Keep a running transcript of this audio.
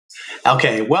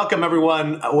Okay, welcome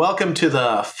everyone. Welcome to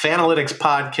the Fanalytics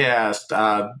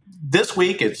podcast. This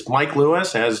week it's Mike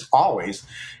Lewis, as always,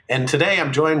 and today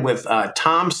I'm joined with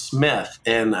Tom Smith,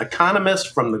 an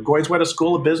economist from the Goizueta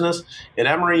School of Business at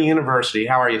Emory University.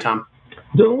 How are you, Tom?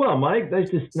 Doing well, Mike. Nice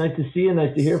to see you.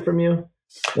 Nice to hear from you.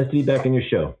 Nice to be back on your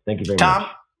show. Thank you very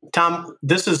much. Tom,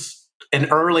 this is an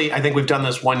early, I think we've done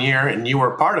this 1 year, and you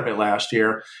were part of it last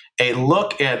year, a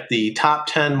look at the top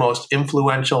 10 most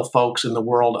influential folks in the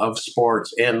world of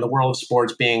sports, and the world of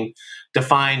sports being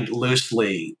defined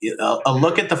loosely. A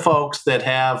look at the folks that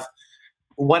have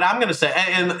what I'm going to say,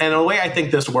 and the way I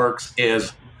think this works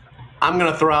is I'm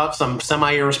going to throw out some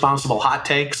semi-irresponsible hot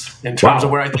takes in terms of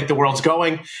where I think the world's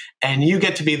going, and you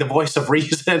get to be the voice of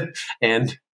reason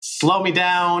and slow me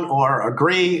down or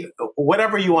agree,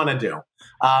 whatever you want to do.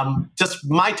 Just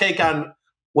my take on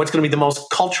what's going to be the most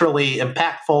culturally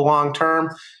impactful long term,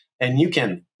 and you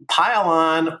can pile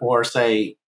on or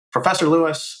say, Professor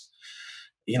Lewis,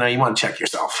 you want to check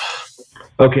yourself.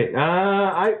 Okay,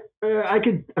 I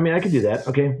could do that.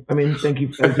 Okay, thank you.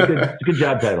 It's a good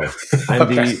job title.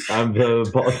 I'm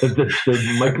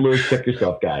the Mike Lewis check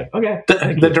yourself guy. Okay,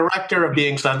 the director of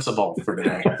being sensible for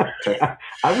today. Okay.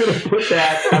 I'm going to put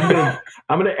that.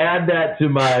 I'm going to add that to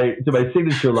my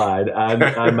signature line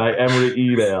on my Emory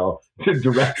email to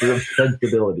director of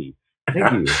sensibility.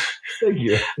 Thank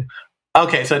you.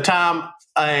 Okay, so Tom,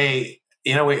 we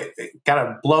got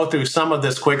to blow through some of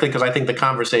this quickly because I think the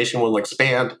conversation will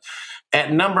expand.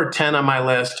 At number 10 on my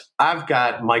list, I've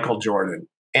got Michael Jordan.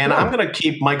 And I'm going to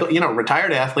keep Michael,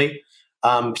 retired athlete,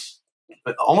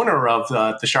 owner of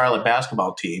the Charlotte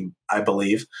basketball team, I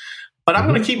believe. But I'm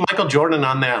going to keep Michael Jordan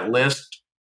on that list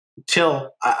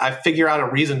till I figure out a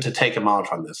reason to take him out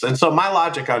from this. And so my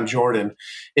logic on Jordan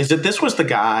is that this was the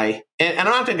guy, and I'm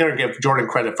not going to give Jordan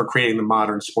credit for creating the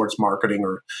modern sports marketing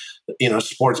or,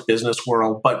 sports business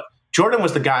world, but Jordan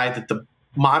was the guy that the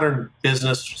modern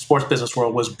sports business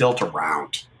world was built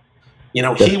around.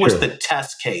 He was the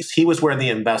test case. He was where the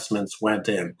investments went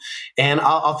in. And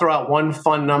I'll throw out one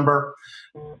fun number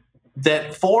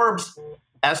that Forbes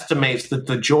estimates that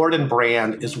the Jordan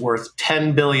brand is worth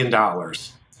 $10 billion.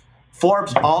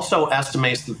 Forbes also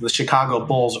estimates that the Chicago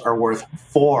Bulls are worth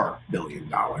 $4 billion.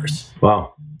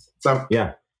 Wow. So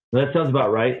yeah, that sounds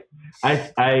about right.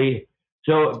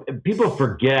 So people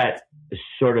forget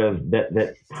sort of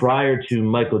that prior to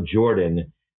Michael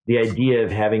Jordan, the idea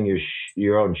of having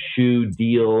your own shoe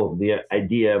deal, the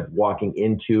idea of walking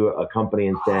into a company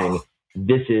and saying,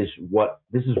 this is what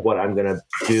I'm going to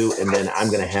do, and then I'm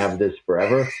going to have this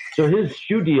forever. So his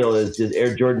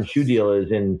Air Jordan shoe deal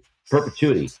is in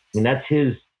perpetuity. That's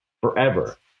his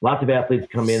forever. Lots of athletes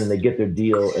come in and they get their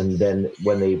deal, and then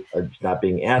when they are stop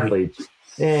being athletes,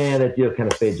 that deal kind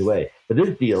of fades away. But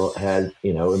this deal has,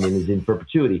 is in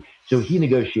perpetuity. So he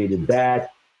negotiated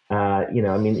that. I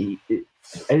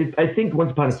think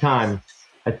once upon a time,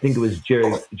 I think it was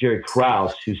Jerry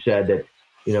Krause who said that,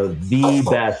 the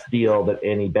best deal that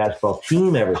any basketball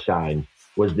team ever signed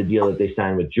was the deal that they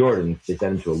signed with Jordan. They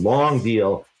signed him to a long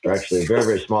deal for actually a very,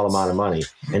 very small amount of money.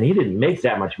 And he didn't make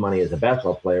that much money as a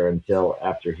basketball player until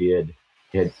after he had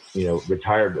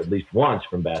retired at least once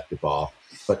from basketball.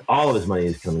 But all of his money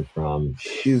is coming from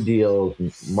shoe deals,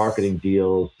 marketing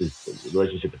deals, his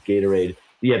relationship with Gatorade.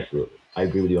 Yeah, absolutely. I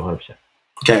agree with you 100%.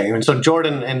 Okay. And so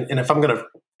Jordan, and if I'm going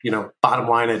to, bottom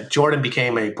line it, Jordan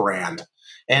became a brand.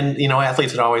 And,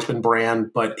 athletes had always been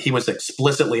brand, but he was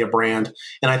explicitly a brand.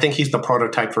 And I think he's the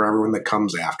prototype for everyone that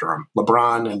comes after him,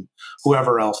 LeBron and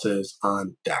whoever else is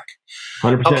on deck.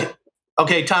 100%.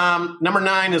 Okay, Tom, number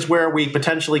 9 is where we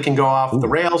potentially can go off the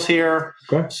rails here.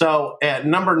 Okay. So at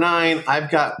number 9, I've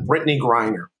got Brittany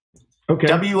Griner. Okay.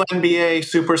 WNBA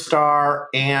superstar.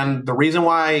 And the reason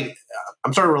why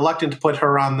I'm sort of reluctant to put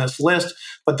her on this list,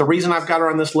 but the reason I've got her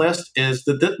on this list is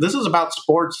that this is about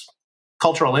sports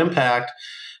cultural impact.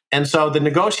 And so the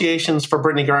negotiations for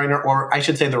Brittany Griner, or I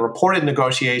should say the reported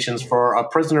negotiations for a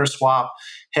prisoner swap,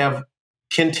 have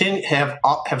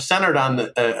centered on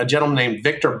a gentleman named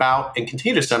Victor Bout and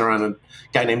continue to center on a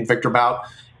guy named Victor Bout.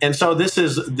 And so this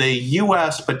is the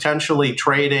U.S. potentially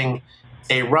trading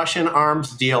a Russian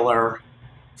arms dealer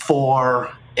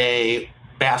for a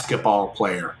basketball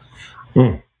player.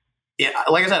 Yeah,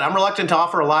 like I said, I'm reluctant to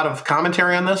offer a lot of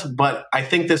commentary on this, but I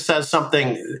think this says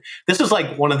something. This is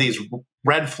like one of these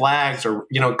red flags or,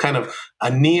 kind of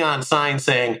a neon sign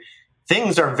saying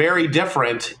things are very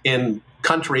different in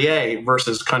country A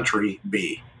versus country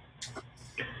B.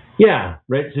 Yeah,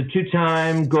 right. So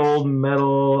 2-time gold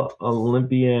medal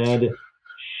Olympiad.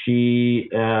 She,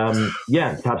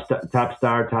 top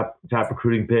star, top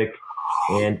recruiting pick.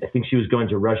 And I think she was going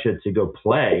to Russia to go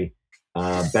play.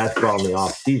 basketball in the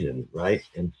off season, right?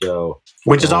 And so,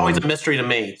 which is always a mystery to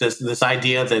me. This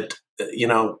idea that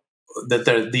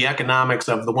that the economics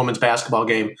of the women's basketball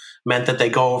game meant that they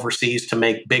go overseas to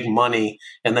make big money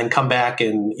and then come back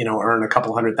and earn a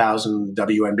couple $100,000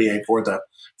 WNBA for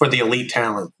the elite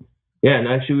talent. Yeah, and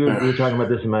actually we were talking about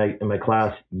this in my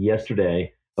class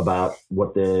yesterday about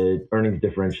what the earnings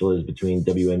differential is between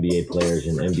WNBA players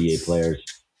and NBA players.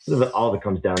 All of it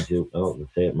comes down to,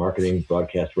 let's say it, marketing,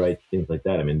 broadcast rights, things like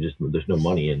that. I mean, just there's no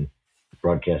money in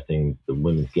broadcasting the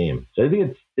women's game. So I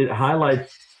think it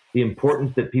highlights the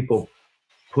importance that people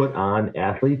put on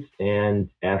athletes and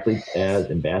athletes as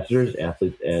ambassadors,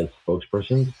 athletes as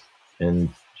spokespersons. And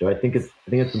so I think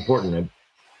it's important.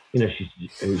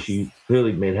 She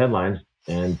clearly made headlines,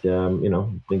 and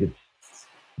I think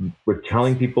we're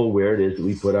telling people where it is that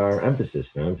we put our emphasis.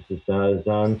 Our emphasis is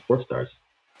on sports stars.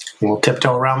 We'll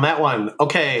tiptoe around that one.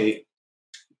 Okay,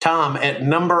 Tom, at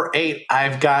number 8,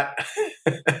 I've got,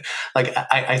 like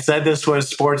I said, this was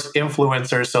sports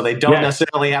influencers, so they don't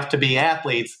necessarily have to be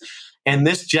athletes. And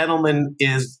this gentleman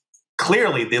is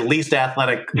clearly the least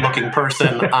athletic looking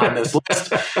person on this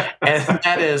list. And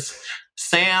that is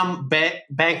Sam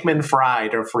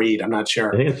Bankman-Fried or Freed. I'm not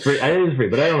sure. I think it's Freed,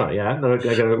 but I don't know. Yeah, I got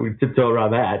to tiptoe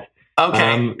around that.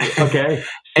 Okay. Okay.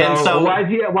 So why is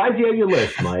he on your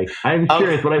list, Mike? I'm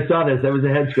curious. When I saw this, that was a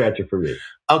head scratcher for me.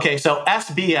 Okay, so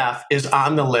SBF is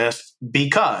on the list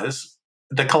because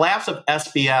the collapse of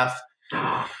SBF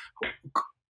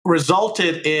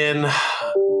resulted in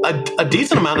a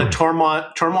decent amount of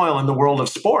turmoil in the world of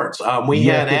sports. We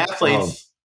had athletes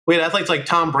like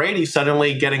Tom Brady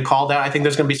suddenly getting called out. I think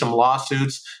there's going to be some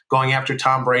lawsuits going after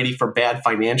Tom Brady for bad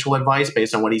financial advice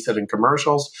based on what he said in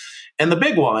commercials. And the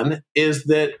big one is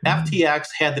that FTX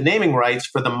had the naming rights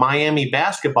for the Miami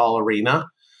basketball arena.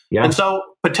 Yeah. And so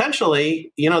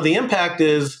potentially, the impact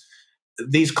is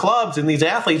these clubs and these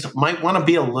athletes might want to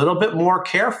be a little bit more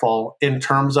careful in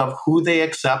terms of who they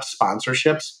accept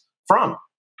sponsorships from.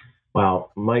 Wow,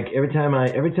 Mike, every time I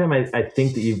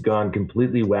think that you've gone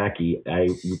completely wacky,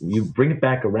 you bring it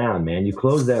back around, man. You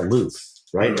close that loop,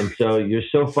 right? And so you're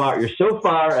so far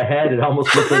ahead, it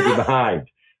almost looks like you're behind.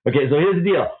 Okay, so here's the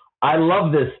deal. I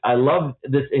love this. I love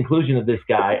this inclusion of this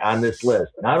guy on this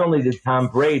list. Not only did Tom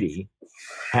Brady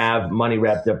have money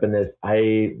wrapped up in this,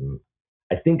 I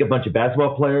think a bunch of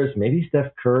basketball players, maybe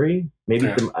Steph Curry, I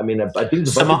think there's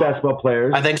a bunch of basketball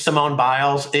players. I think Simone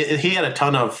Biles, he had a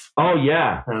ton of. Oh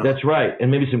yeah, that's right.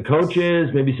 And maybe some coaches,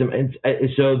 maybe some.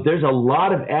 So there's a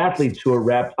lot of athletes who are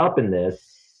wrapped up in this,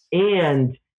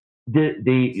 and like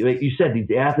you said,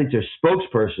 these athletes are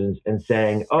spokespersons and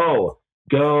saying, "Oh,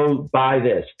 go buy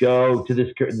this, go to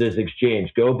this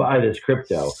exchange, go buy this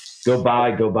crypto, go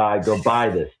buy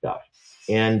this stuff."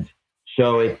 And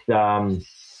so it's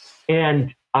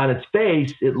and on its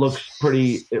face, it looks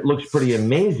pretty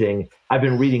amazing. I've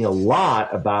been reading a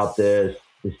lot about the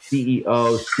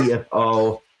CEO,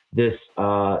 CFO,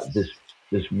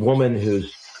 this woman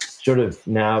who's sort of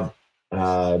now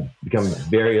become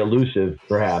very elusive,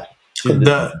 perhaps. She's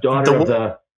the daughter of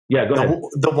the. Yeah, go ahead.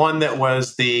 The one that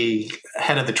was the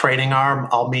head of the trading arm,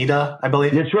 Alameda, I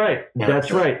believe. That's right. Yeah.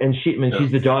 That's right. And she's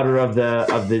the daughter of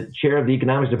the chair of the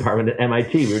economics department at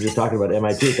MIT. We were just talking about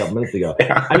MIT a couple minutes ago.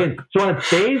 Yeah. I mean, so on its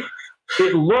face,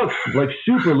 it looks like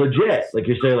super legit. Like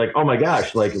you're saying, like, oh my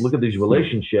gosh, like look at these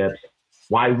relationships.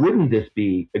 Why wouldn't this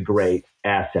be a great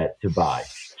asset to buy?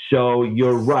 So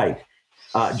you're right.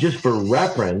 Just for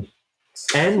reference,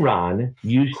 Enron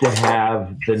used to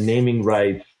have the naming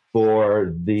rights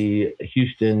for the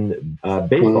Houston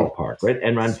baseball park, right?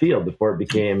 Enron Field, before it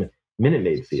became Minute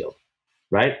Maid Field,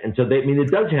 right? And so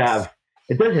it does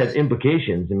have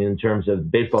implications. I mean, in terms of the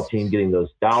baseball team getting those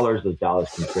dollars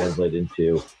can translate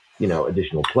into,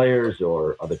 additional players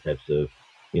or other types of,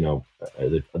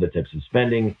 other types of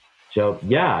spending. So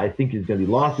yeah, I think there's going to be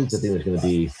lawsuits. I think there's going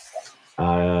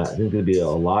to be a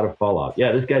lot of fallout.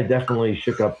 Yeah, this guy definitely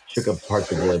shook up parts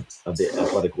of the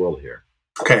athletic world here.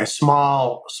 Okay,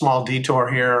 small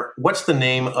detour here. What's the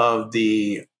name of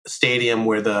the stadium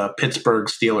where the Pittsburgh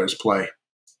Steelers play?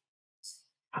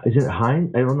 Is it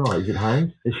Heinz? I don't know. Is it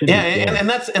Heinz? It should be. And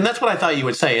that's what I thought you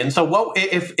would say. And so, what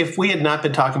if we had not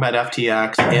been talking about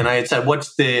FTX and I had said,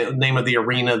 "What's the name of the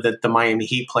arena that the Miami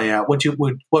Heat play at?" What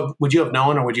would you have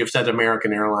known, or would you have said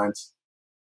American Airlines?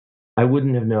 I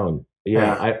wouldn't have known.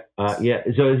 Yeah.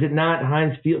 So is it not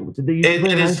Heinz Field? Did they use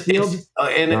Heinz Field?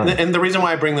 And the reason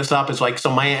why I bring this up is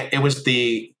it was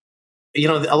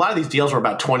a lot of these deals were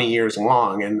about 20 years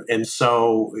long, and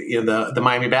so the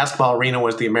Miami basketball arena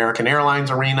was the American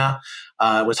Airlines arena.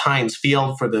 It was Heinz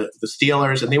Field for the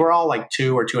Steelers, and they were all like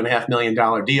 $2 or $2.5 million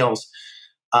deals.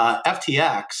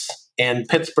 FTX and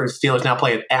Pittsburgh Steelers now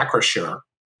play at Acrisure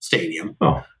Stadium.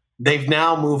 Oh. They've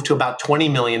now moved to about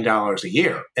 $20 million a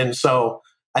year. And so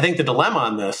I think the dilemma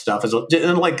on this stuff is,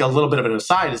 like a little bit of an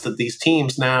aside, is that these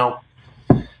teams now,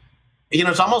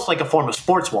 it's almost like a form of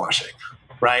sports washing,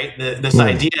 right? This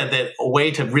idea that a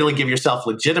way to really give yourself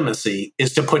legitimacy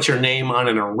is to put your name on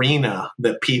an arena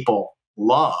that people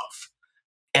love.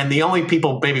 And the only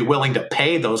people maybe willing to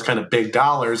pay those kind of big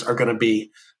dollars are going to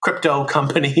be crypto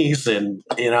companies and,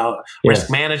 risk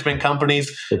management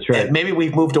companies. That's right. And maybe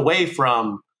we've moved away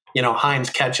from, Heinz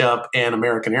Ketchup and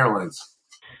American Airlines.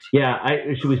 Yeah,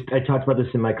 I talked about this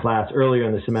in my class earlier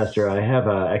in the semester. I have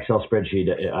an Excel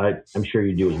spreadsheet. I'm sure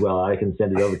you do as well. I can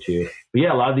send it over to you. But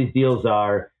yeah, a lot of these deals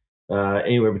are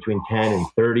anywhere between 10 and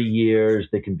 30 years.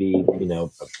 They can be, a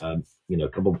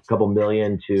couple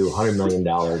million to $100 million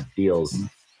deals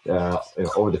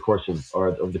over the course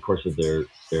of their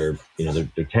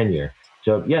tenure.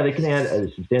 So yeah, they can add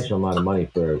a substantial amount of money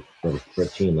for a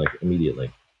team like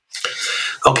immediately.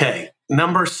 Okay,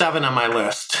 number 7 on my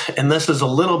list, and this is a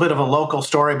little bit of a local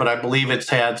story, but I believe it's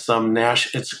had some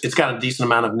it's got a decent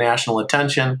amount of national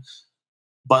attention.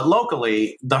 But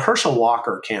locally, the Herschel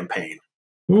Walker campaign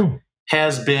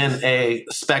has been a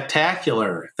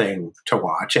spectacular thing to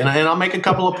watch, and I'll make a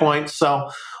couple of points.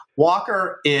 So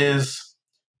Walker is,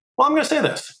 I'm going to say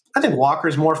this: I think Walker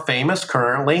is more famous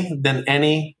currently than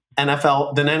any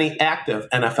active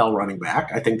NFL running back.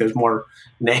 I think there's more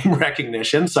name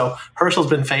recognition. So Herschel's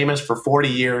been famous for 40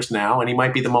 years now, and he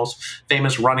might be the most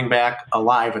famous running back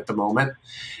alive at the moment.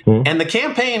 And the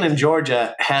campaign in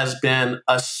Georgia has been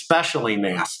especially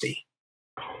nasty.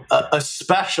 And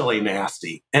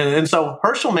so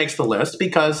Herschel makes the list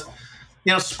because,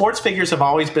 sports figures have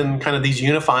always been kind of these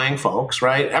unifying folks,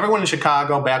 right? Everyone in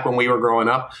Chicago, back when we were growing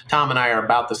up, Tom and I are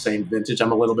about the same vintage.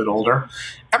 I'm a little bit older.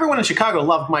 Everyone in Chicago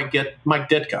loved Mike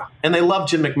Ditka, and they loved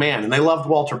Jim McMahon, and they loved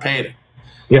Walter Payton.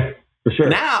 Yeah, for sure.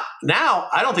 Now,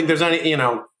 I don't think there's any,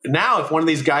 now if one of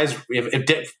these guys,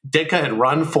 if Ditka had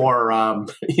run for,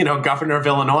 governor of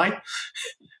Illinois,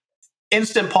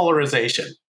 instant polarization.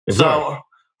 That's so right.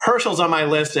 Herschel's on my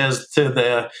list as to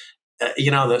the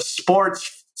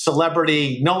sports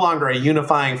celebrity, no longer a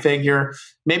unifying figure,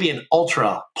 maybe an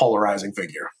ultra polarizing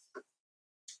figure.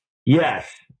 Yes,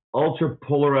 ultra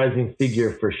polarizing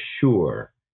figure for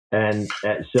sure. And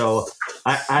so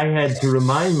I had to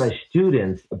remind my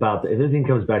students about everything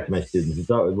comes back to my students.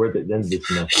 We're at the end of this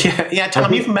semester. Yeah,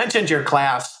 Tom, you've mentioned your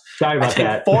class. Sorry about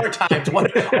that. 4 times.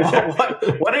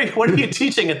 What are you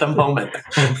teaching at the moment?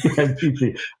 I teach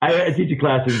a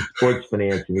class in sports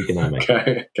finance and economics.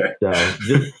 Okay. So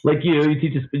just like you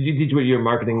teach what your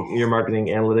marketing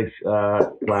analytics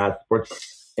class,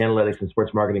 sports analytics and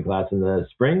sports marketing class in the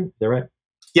spring. Is that right?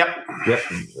 Yep. A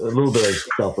little bit of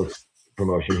selfless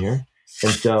promotion here.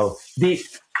 And so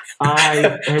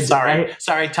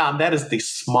sorry, Tom. That is the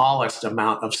smallest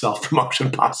amount of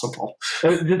self-promotion possible.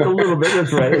 Just a little bit.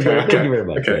 That's right. Okay. Thank you very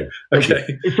much.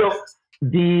 Okay. So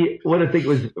what I think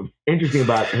was interesting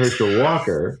about Herschel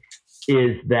Walker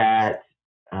is that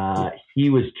he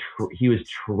was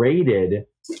traded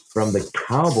from the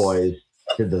Cowboys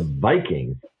to the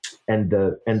Vikings, and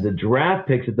the draft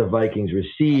picks that the Vikings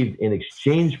received in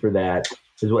exchange for that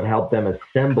is what helped them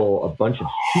assemble a bunch of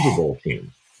Super Bowl teams.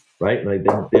 Right, like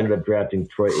they ended up drafting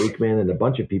Troy Aikman and a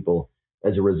bunch of people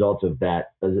as a result of that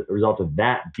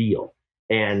deal.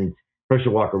 And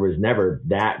Herschel Walker was never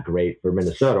that great for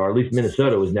Minnesota, or at least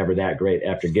Minnesota was never that great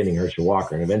after getting Herschel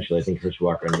Walker. And eventually, I think Herschel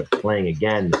Walker ended up playing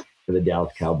again for the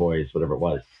Dallas Cowboys, whatever it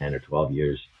was, 10 or 12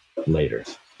 years later.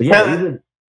 But yeah,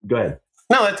 go ahead.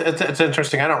 No, it's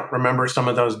interesting. I don't remember some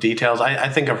of those details. I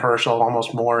think of Herschel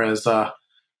almost more as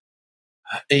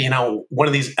one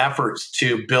of these efforts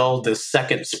to build this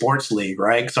second sports league,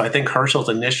 right? So I think Herschel's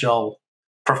initial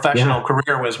professional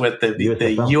career was with the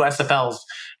USFL's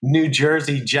New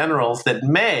Jersey Generals that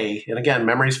and again,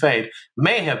 memories fade,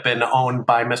 may have been owned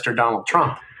by Mr. Donald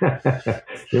Trump.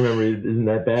 Your memory isn't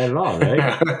that bad at all,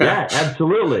 right? Yeah,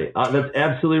 absolutely. That's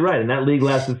absolutely right. And that league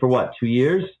lasted for what, 2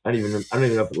 years? I don't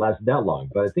even know if it lasted that long,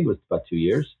 but I think it was about 2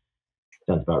 years.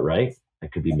 Sounds about right. I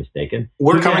could be mistaken.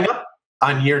 We're coming up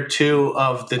on year 2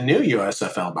 of the new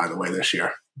USFL, by the way, this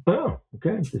year. Oh,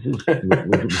 okay.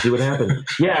 We'll see what happens.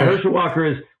 Yeah, Herschel Walker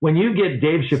is, when you get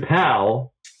Dave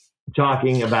Chappelle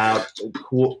talking about,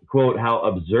 quote, how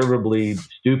observably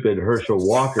stupid Herschel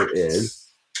Walker is,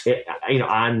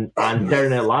 on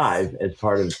Saturday Night Live as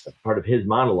part of his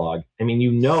monologue. I mean,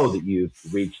 that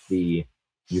you've reached the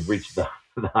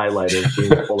highlight of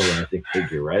being a polarizing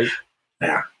figure, right?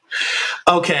 Yeah.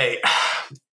 Okay.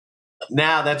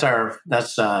 Now that's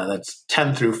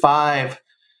 10 through 5.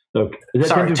 Okay. Is that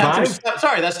Sorry, 10 through 5?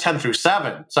 Sorry, that's 10 through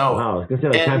 7. So Wow, I was going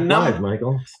to say like time flies,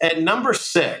 Michael. At number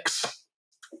 6,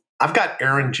 I've got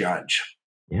Aaron Judge.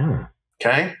 Yeah.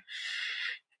 Okay.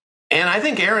 And I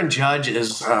think Aaron Judge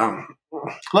is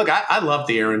look, I love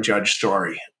the Aaron Judge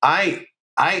story. I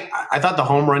thought the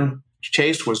home run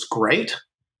chase was great,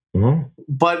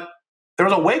 but there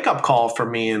was a wake-up call for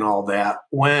me in all that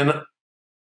when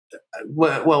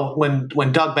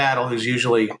Doug Battle, who's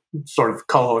usually sort of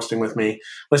co-hosting with me,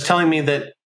 was telling me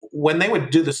that when they would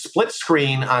do the split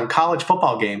screen on college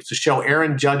football games to show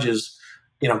Aaron Judge's,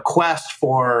 quest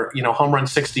for, home run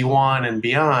 61 and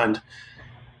beyond,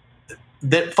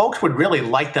 that folks would really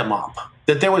light them up,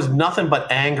 that there was nothing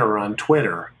but anger on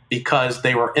Twitter because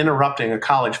they were interrupting a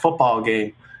college football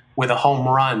game with a home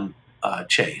run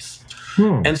chase.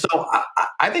 And so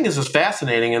I think this is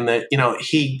fascinating in that,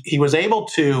 he was able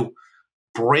to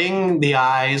bring the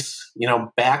eyes,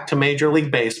 back to Major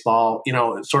League Baseball,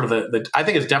 sort of I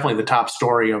think it's definitely the top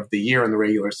story of the year in the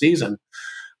regular season.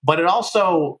 But it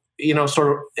also, it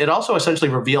also essentially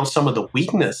reveals some of the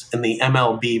weakness in the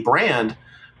MLB brand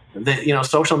that,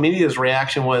 social media's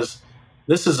reaction was,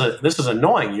 this is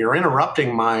annoying. You're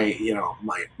interrupting my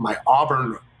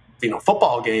Auburn,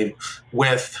 football game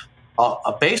with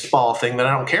a baseball thing that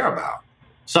I don't care about.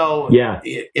 So, and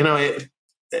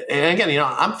again,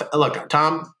 look,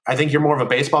 Tom, I think you're more of a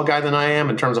baseball guy than I am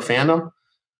in terms of fandom.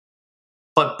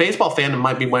 But baseball fandom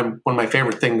might be one of my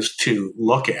favorite things to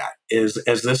look at is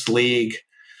as this league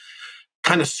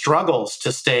kind of struggles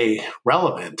to stay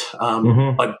relevant.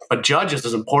 But Judge is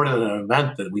as important an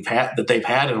event that they've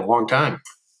had in a long time.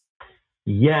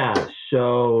 Yeah.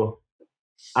 So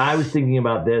I was thinking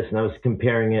about this and I was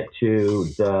comparing it to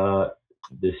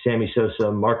the Sammy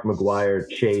Sosa, Mark McGwire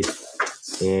chase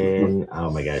in, oh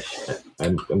my gosh,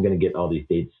 I'm going to get all these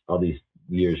dates, all these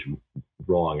years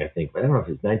wrong, I think, but I don't know if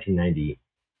it's 1998.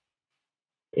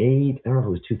 I don't know if it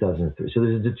was 2003. So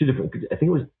there's the two different. I think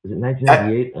it was it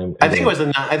 1998? I think it was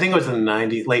in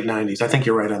the late 90s. I think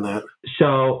you're right on that.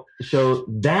 So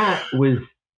that was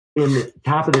in the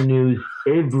top of the news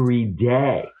every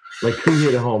day. Like who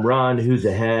hit a home run, who's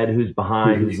ahead, who's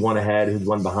behind, who's one ahead, who's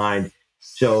one behind.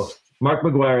 So Mark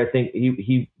McGwire, I think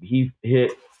he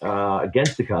hit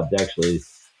against the Cubs actually,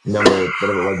 number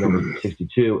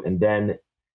 62, and then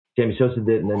Sammy Sosa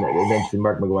did, and then eventually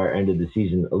Mark McGwire ended the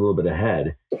season a little bit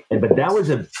ahead. But that was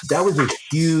a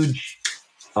huge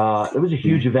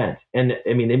event, and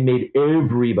I mean it made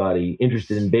everybody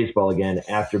interested in baseball again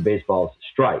after baseball's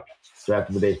strike. So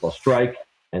after the baseball strike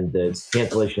and the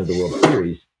cancellation of the World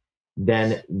Series,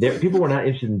 then people were not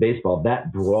interested in baseball. That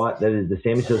is the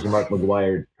Sammy Sosa Mark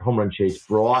McGwire home run chase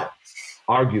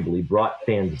arguably brought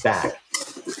fans back.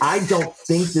 I don't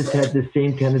think this had the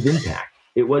same kind of impact.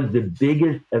 It was the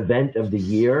biggest event of the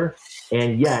year,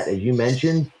 and yet, as you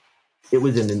mentioned, it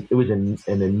was an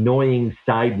annoying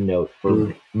side note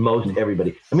for most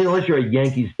everybody. I mean, unless you're a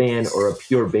Yankees fan or a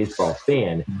pure baseball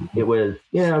fan, it was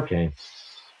okay.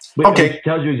 It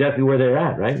tells you exactly where they're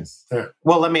at, right?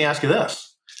 Well, let me ask you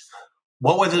this: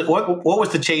 what was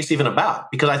the chase even about?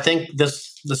 Because I think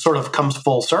this sort of comes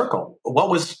full circle. What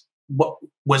was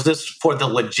this for the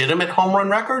legitimate home run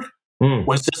record?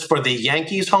 Was this for the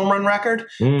Yankees home run record?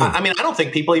 I mean, I don't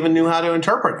think people even knew how to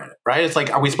interpret it, right? It's like,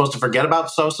 are we supposed to forget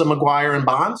about Sosa, McGwire, and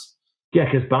Bonds? Yeah,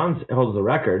 because Bonds holds the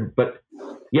record, but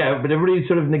everybody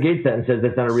sort of negates that and says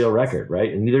that's not a real record,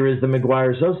 right? And neither is the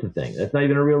McGwire-Sosa thing. That's not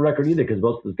even a real record either because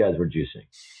most of those guys were juicing.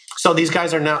 So these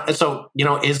guys are now,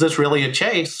 is this really a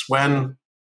chase when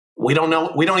we don't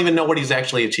know? We don't even know what he's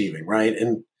actually achieving, right?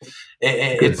 And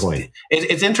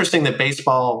it's interesting that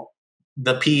baseball,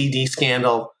 the PED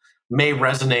scandal, may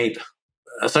resonate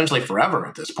essentially forever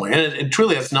at this point. And it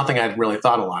truly, it's nothing I'd really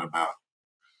thought a lot about.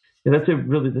 Yeah, that's a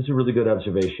really good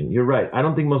observation. You're right. I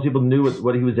don't think most people knew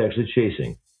what he was actually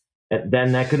chasing. And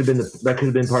then that could have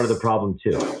been part of the problem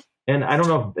too. And I don't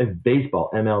know if baseball,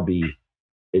 MLB,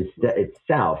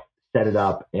 itself set it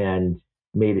up and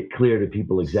made it clear to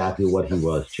people exactly what he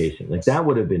was chasing. Like that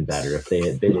would have been better if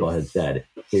baseball had said,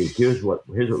 "Hey, here's what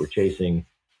we're chasing,"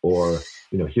 or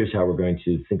here's how we're going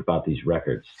to think about these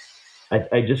records.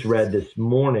 I just read this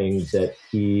morning that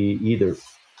he either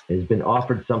has been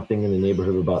offered something in the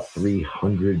neighborhood of about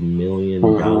 $300 million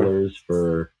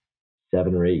for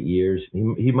 7 or 8 years.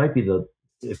 He might be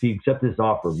if he accepts this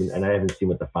offer, and I haven't seen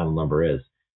what the final number is,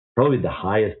 probably the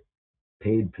highest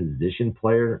paid position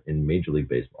player in Major League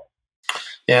Baseball.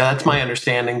 Yeah, that's my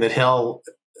understanding that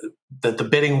the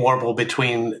bidding war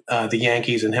between the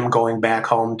Yankees and him going back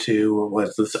home to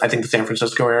I think the San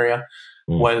Francisco area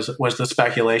was the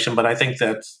speculation, but I think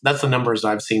that's the numbers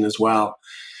I've seen as well.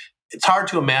 It's hard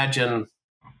to imagine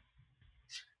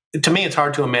to me, it's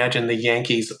hard to imagine the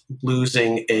Yankees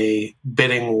losing a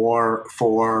bidding war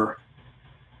for,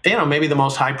 maybe the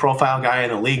most high-profile guy in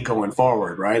the league going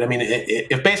forward, right? I mean,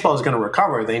 if baseball is going to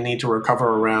recover, they need to recover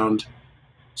around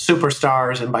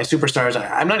superstars, and by superstars,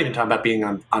 I'm not even talking about being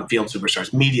on field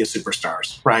superstars, media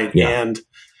superstars, right? Yeah. And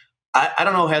I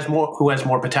don't know who has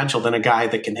more potential than a guy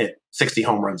that can hit 60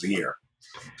 home runs a year.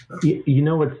 You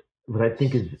know what I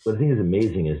think is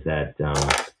amazing is that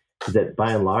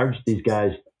by and large these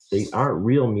guys, they aren't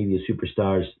real media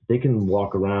superstars. They can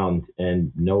walk around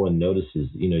and no one notices.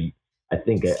 I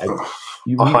think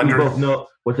you both know.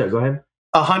 What's that? Go ahead.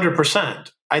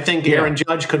 100%. I think Aaron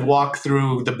Judge could walk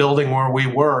through the building where we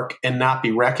work and not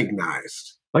be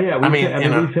recognized. Oh yeah,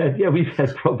 we've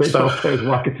had pro baseball players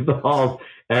walking through the halls,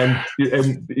 and you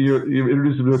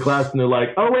introduce them to the class, and they're like,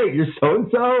 "Oh wait, you're so and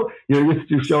so."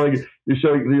 You're showing.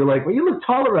 You're like, "Well, you look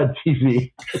taller on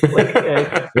TV." Like,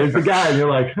 okay, there's the guy, and you're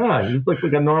like, "Huh, you just look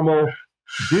like a normal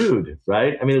dude,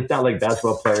 right?" I mean, it's not like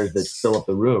basketball players that fill up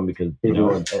the room because they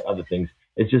do other things.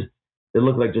 It's just they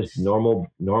look like just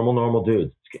normal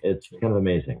dudes. It's kind of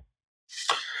amazing.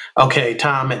 Okay,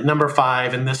 Tom, at number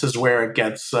 5, and this is where it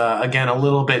gets, again, a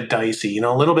little bit dicey,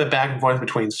 a little bit back and forth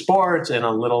between sports and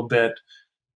a little bit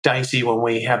dicey when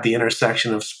we have the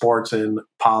intersection of sports and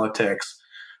politics.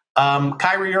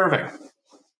 Kyrie Irving.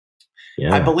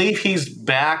 Yeah. I believe he's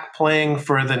back playing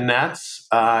for the Nets.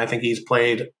 I think he's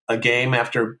played a game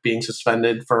after being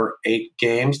suspended for 8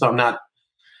 games, though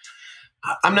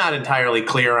I'm not entirely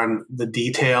clear on the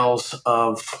details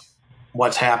of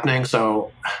what's happening.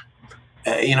 So...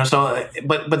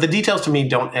 but the details to me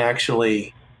don't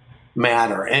actually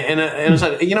matter. And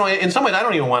so, in some ways, I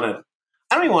don't even want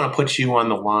to put you on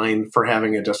the line for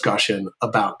having a discussion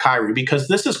about Kyrie, because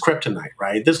this is kryptonite,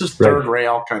 right? This is third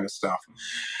rail kind of stuff.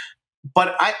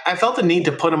 But I felt the need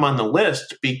to put him on the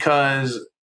list because,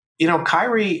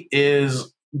 Kyrie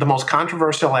is the most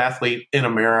controversial athlete in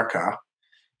America.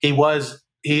 He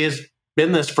is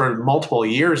been this for multiple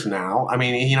years now. I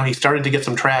mean, he started to get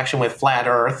some traction with Flat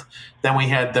Earth. Then we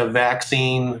had the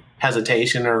vaccine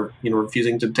hesitation or,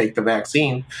 refusing to take the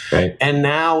vaccine. Right. And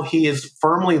now he is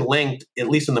firmly linked, at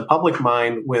least in the public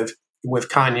mind, with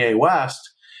Kanye West.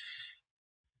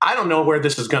 I don't know where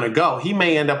this is going to go. He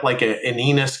may end up like an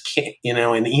Enes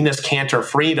Kanter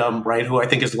Freedom, right? Who I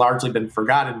think has largely been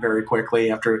forgotten very quickly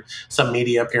after some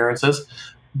media appearances.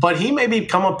 But he may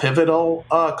become a pivotal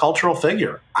cultural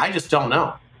figure. I just don't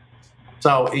know.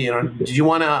 So, do you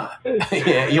want to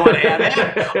add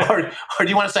that, or do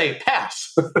you want to say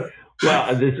pass?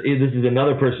 Well, this is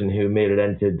another person who made it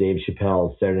into Dave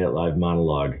Chappelle's Saturday Night Live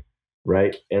monologue,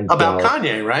 right? And about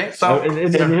Kanye, right? So,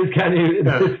 his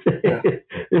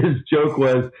joke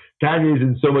was Kanye's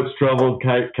in so much trouble,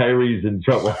 Kyrie's in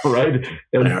trouble, right?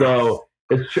 And so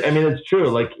it's true.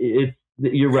 Like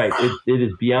you're right. It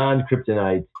is beyond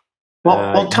kryptonite.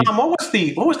 Well, Tom, what was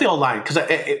the old line? Because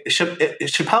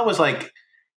Chappelle was like,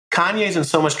 Kanye's in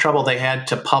so much trouble they had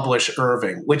to publish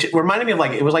Irving, which reminded me of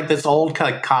it was like this old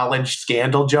kind of college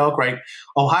scandal joke, right?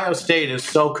 Ohio State is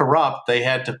so corrupt they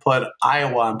had to put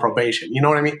Iowa on probation. You know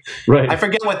what I mean? Right. I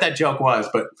forget what that joke was,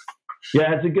 but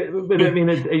yeah, it's a good. But I mean,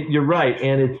 you're right,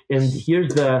 and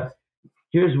here's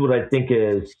what I think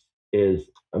is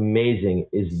amazing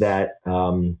is that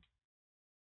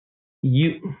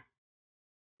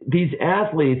these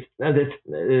athletes,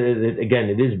 again,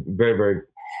 it is very, very,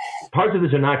 parts of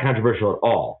this are not controversial at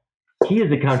all. He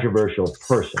is a controversial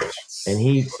person, and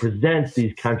he presents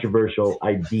these controversial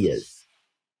ideas.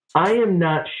 I am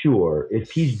not sure if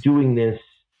he's doing this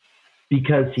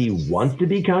because he wants to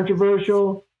be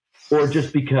controversial or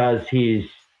just because he's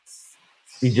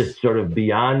just sort of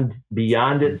beyond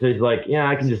it. So he's like, yeah,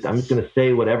 I'm just going to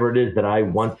say whatever it is that I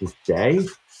want to say,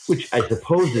 which I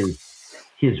suppose is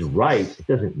his right. It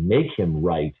doesn't make him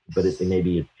right, but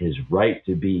maybe it's his right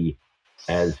to be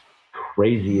as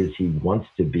crazy as he wants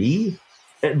to be.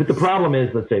 But the problem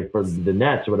is, let's say for the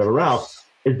Nets or whatever else,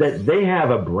 is that they have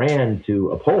a brand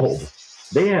to uphold.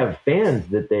 They have fans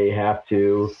that they have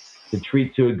to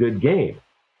treat to a good game.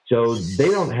 So they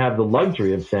don't have the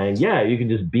luxury of saying, yeah, you can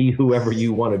just be whoever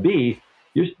you want to be.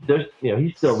 He's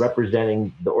still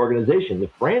representing the organization, the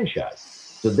franchise.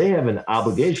 So they have an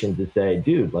obligation to say,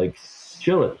 dude, like,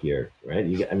 chill it here, right?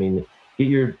 Get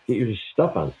your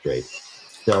stuff on straight.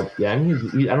 So yeah, I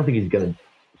don't think he's going to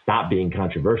stop being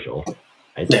controversial.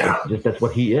 That's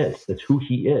what he is. That's who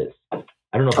he is. I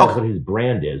don't know if that's what his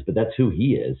brand is, but that's who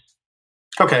he is.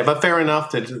 Okay, but fair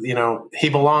enough that he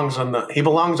belongs on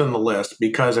the list,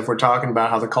 because if we're talking about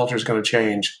how the culture is going to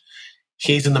change,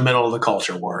 he's in the middle of the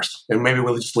culture wars, and maybe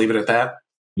we'll just leave it at that.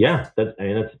 Yeah, that's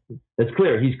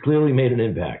clear. He's clearly made an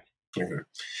impact.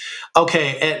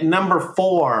 Okay, at number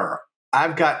 4,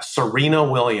 I've got Serena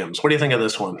Williams. What do you think of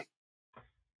this one?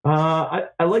 I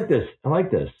like this.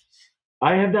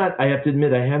 I have not. I have to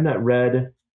admit, I have not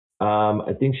read.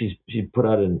 I think she put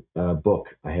out a book.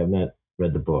 I have not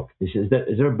read the book. Is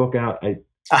there a book out?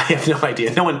 I have no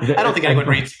idea. No one. I don't think anyone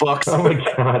reads books. Oh my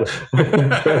god,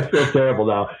 I feel terrible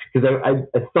now because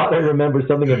I thought I remembered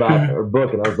something about her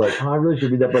book, and I was like, oh, I really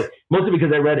should read that book. Mostly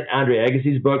because I read Andre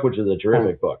Agassi's book, which is a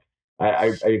terrific book. I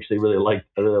actually really like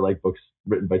books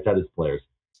written by tennis players,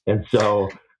 and so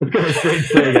it's kind of a strange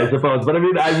thing, I suppose. But I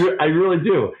mean, I really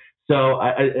do. So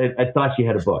I thought she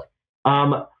had a book.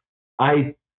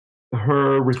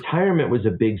 Her retirement was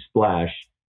a big splash.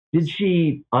 Did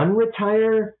she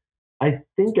unretire? I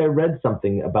think I read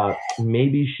something about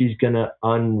maybe she's going to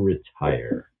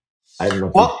unretire. I don't know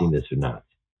if you've seen this or not.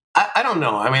 I don't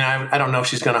know. I mean, I don't know if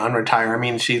she's going to unretire. I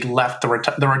mean, she left the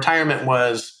retirement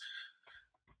was,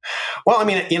 well, I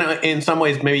mean, in some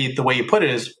ways, maybe the way you put it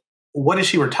is, what is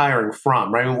she retiring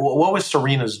from, right? I mean, what was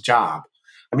Serena's job?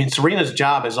 I mean, Serena's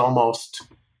job is almost,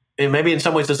 and maybe in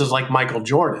some ways this is like Michael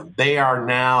Jordan. They are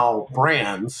now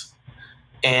brands.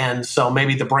 And so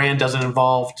maybe the brand doesn't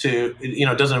involve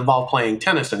playing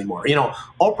tennis anymore.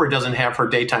 Oprah doesn't have her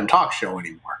daytime talk show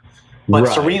anymore, but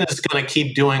right. Serena's going to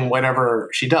keep doing whatever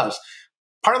she does.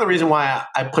 Part of the reason why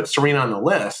I put Serena on the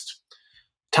list,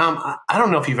 Tom, I don't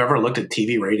know if you've ever looked at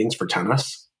TV ratings for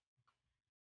tennis.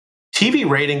 TV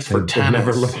ratings for tennis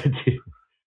never looked at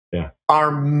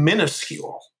are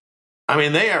minuscule. I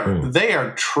mean, they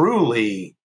are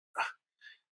truly,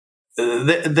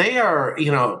 they are,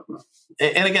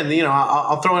 and again,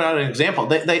 I'll throw out an example.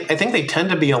 I think they tend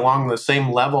to be along the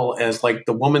same level as like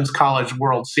the Women's College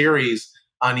World Series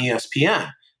on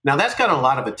ESPN. Now that's gotten a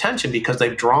lot of attention because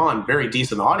they've drawn very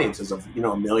decent audiences of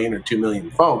 1 million or 2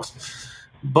 million folks.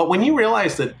 But when you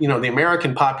realize that the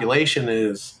American population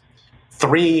is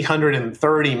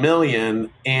 330 million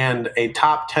and a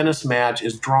top tennis match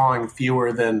is drawing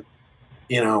fewer than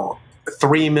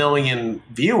 3 million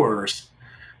viewers,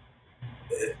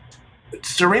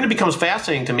 Serena becomes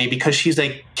fascinating to me because she's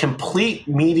a complete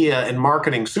media and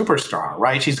marketing superstar,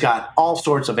 right? She's got all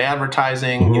sorts of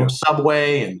advertising,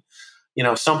 Subway and,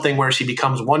 something where she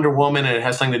becomes Wonder Woman and it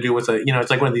has something to do with it's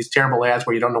like one of these terrible ads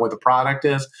where you don't know what the product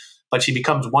is, but she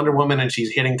becomes Wonder Woman and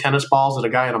she's hitting tennis balls at a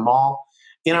guy in a mall.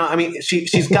 I mean,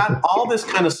 she's got all this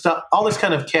kind of stuff, all this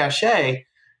kind of cachet.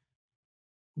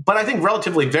 But I think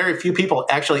relatively very few people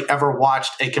actually ever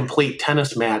watched a complete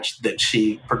tennis match that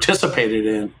she participated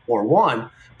in or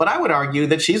won. But I would argue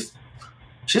that she's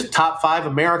top 5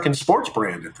 American sports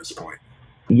brand at this point.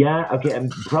 Yeah, okay.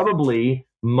 And probably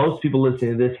most people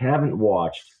listening to this haven't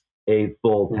watched a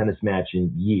full tennis match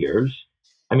in years.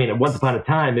 I mean, once upon a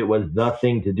time, it was the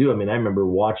thing to do. I mean, I remember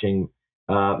watching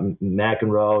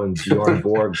McEnroe and Bjorn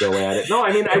Borg go at it. No,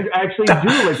 I mean, I actually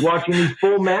do like watching these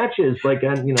full matches. Like,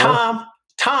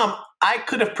 Tom, I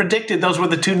could have predicted those were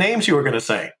the 2 names you were going to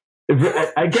say.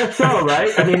 I guess so, right?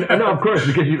 I mean, no, of course,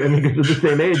 because because we're the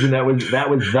same age, and that was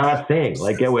the thing.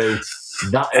 Like it was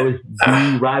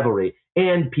the rivalry.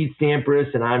 And Pete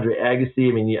Sampras and Andre Agassi.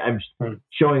 I mean, I'm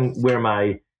showing where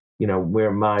my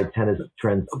tennis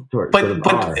trends are.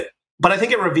 But I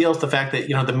think it reveals the fact that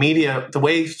the media, the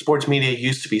way sports media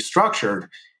used to be structured,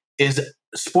 is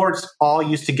sports all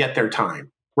used to get their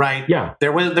time. Right. Yeah.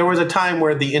 There was a time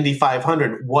where the Indy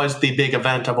 500 was the big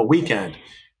event of a weekend.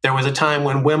 There was a time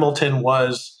when Wimbledon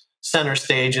was center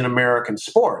stage in American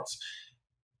sports.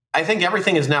 I think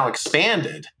everything is now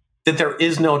expanded, that there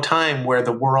is no time where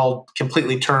the world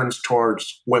completely turns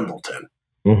towards Wimbledon.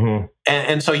 Mm-hmm.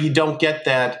 And so you don't get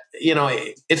that.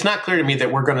 It's not clear to me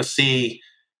that we're going to see.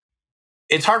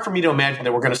 It's hard for me to imagine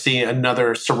that we're going to see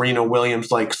another Serena Williams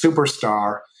like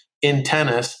superstar in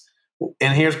tennis.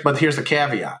 And here's the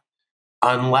caveat.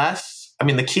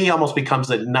 The key almost becomes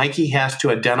that Nike has to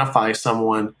identify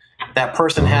someone. That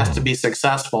person has to be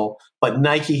successful, but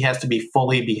Nike has to be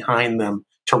fully behind them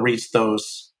to reach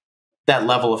that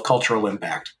level of cultural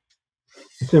impact.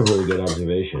 That's a really good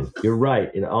observation. You're right.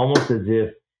 It's almost as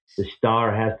if the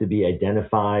star has to be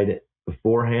identified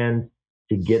beforehand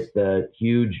to get the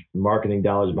huge marketing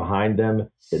dollars behind them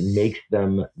that makes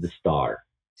them the star.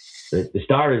 The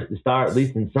star is the star, at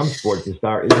least in some sports. The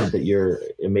star isn't that you're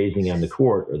amazing on the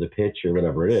court or the pitch or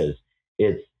whatever it is.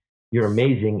 It's you're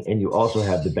amazing, and you also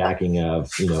have the backing of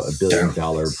 $1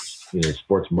 billion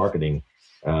sports marketing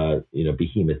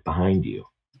behemoth behind you.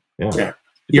 Yeah.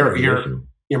 You're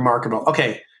marketable.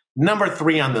 Okay, number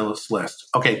 3 on this list.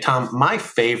 Okay, Tom, my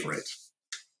favorite.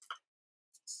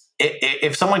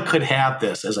 If someone could have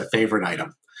this as a favorite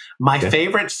item, my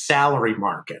favorite salary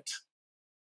market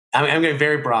I'm going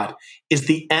very broad, is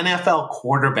the NFL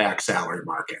quarterback salary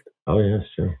market. Oh, yeah,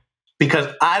 sure.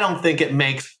 Because I don't think it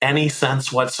makes any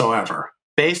sense whatsoever.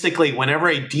 Basically, whenever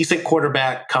a decent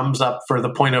quarterback comes up for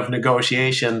the point of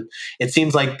negotiation, it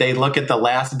seems like they look at the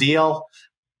last deal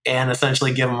and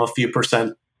essentially give them a few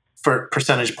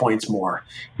percentage points more.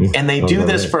 And they do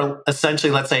this for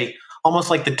essentially, let's say, almost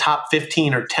like the top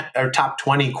 15 or top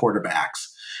 20 quarterbacks.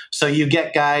 So you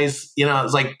get guys,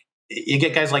 it's like you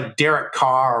get guys like Derek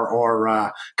Carr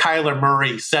or Kyler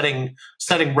Murray setting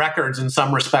records in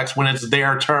some respects when it's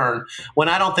their turn, when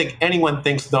I don't think anyone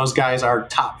thinks those guys are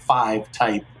top 5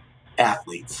 type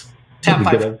athletes, top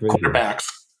 5 quarterbacks.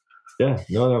 Yeah,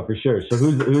 no, for sure. So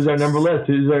who's our number list?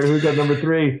 Who's our number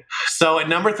 3? So at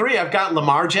number 3, I've got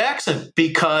Lamar Jackson,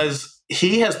 because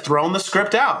he has thrown the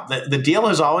script out. The deal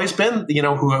has always been,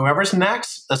 whoever's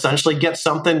next essentially gets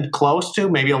something close to,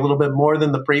 maybe a little bit more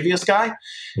than the previous guy.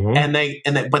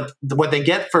 Mm-hmm. But what they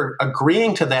get for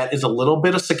agreeing to that is a little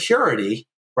bit of security,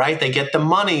 right? They get the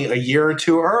money a year or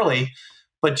two early.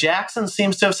 But Jackson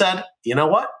seems to have said, you know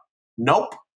what?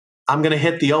 Nope. I'm going to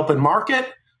hit the open market.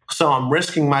 So I'm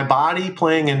risking my body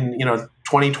playing in,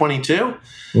 2022.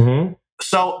 Mm-hmm.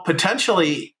 So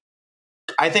potentially,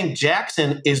 I think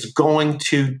Jackson is going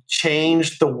to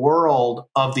change the world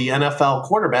of the NFL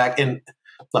quarterback. And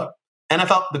look,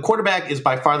 the quarterback is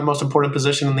by far the most important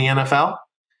position in the NFL.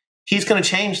 He's going to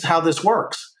change how this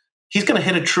works. He's going to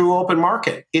hit a true open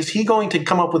market. Is he going to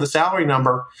come up with a salary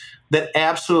number that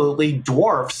absolutely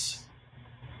dwarfs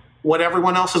what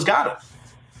everyone else has got it?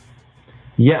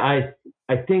 Yeah,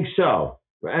 I think so.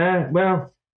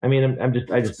 Well, I mean,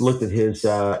 I just looked at his.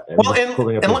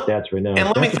 Pulling up his stats right now. And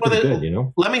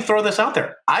let me throw this out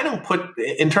there. I don't put,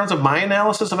 in terms of my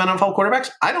analysis of NFL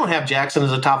quarterbacks, I don't have Jackson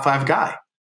as a top 5 guy.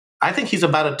 I think he's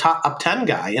about a top 10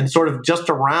 guy and sort of just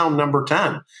around number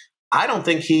 10. I don't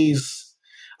think he's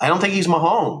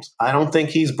Mahomes. I don't think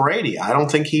he's Brady. I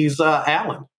don't think he's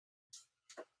Allen.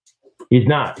 He's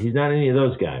not any of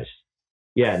those guys.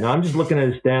 Yeah, no, I'm just looking at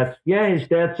his stats. Yeah, his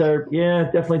stats are,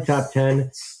 definitely top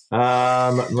 10.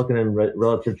 I'm looking at him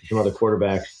relative to some other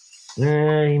quarterbacks.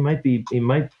 He might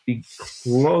be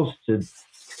close to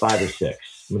 5 or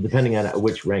 6, depending on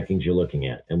which rankings you're looking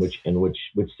at and which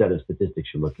set of statistics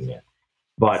you're looking at.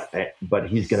 But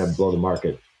he's going to blow the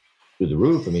market through the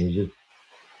roof. I mean, he's just.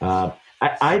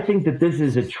 I think that this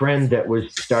is a trend that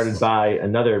was started by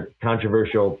another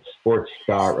controversial sports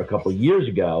star a couple years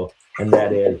ago, and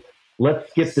that is, let's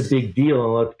skip the big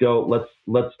deal and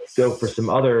let's go for some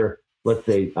other, let's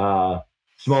say,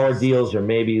 smaller deals, or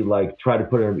maybe like try to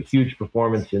put in a huge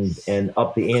performance and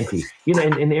up the ante.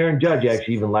 And Aaron Judge,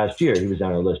 actually, even last year, he was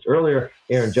on our list earlier.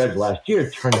 Aaron Judge last year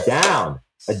turned down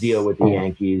a deal with the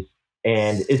Yankees,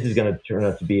 and this is going to turn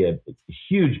out to be a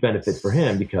huge benefit for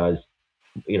him because,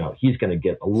 he's going to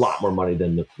get a lot more money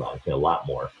than I'd say a lot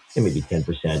more, and maybe 10%,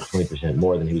 20%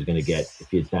 more than he was going to get if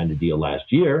he had signed a deal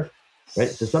last year. Right.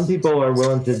 So some people are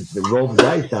willing to roll the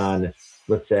dice on,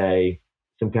 let's say,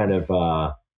 some kind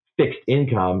of fixed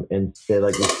income and say,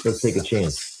 like, let's take a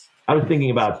chance. I was thinking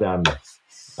about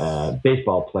a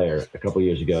baseball player a couple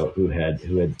years ago who had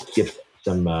skipped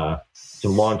some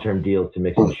long-term deals to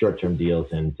make some short-term deals,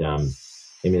 and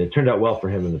it turned out well for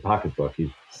him in the pocketbook. He's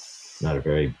not a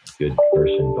very good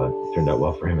person, but it turned out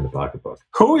well for him in the pocketbook.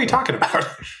 Who are you talking about?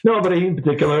 Nobody in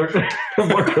particular.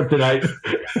 Worked tonight.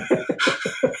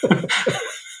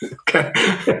 Okay.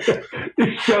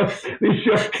 These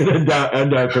shows can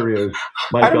end our careers,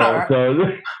 Michael.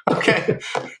 So. Okay.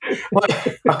 Well,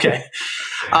 okay.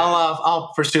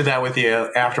 I'll pursue that with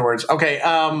you afterwards. Okay.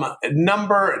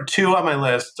 Number 2 on my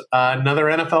list, another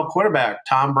NFL quarterback,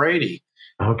 Tom Brady.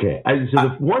 Okay. So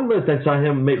the one list I saw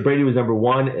him, Brady was number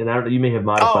 1, and you may have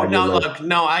modified. Oh no! Look,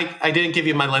 no, I didn't give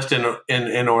you my list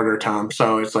in order, Tom.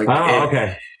 So it's like,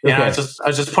 okay. I was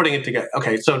just putting it together.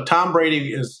 Okay, so Tom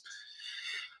Brady's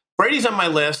on my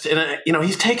list, and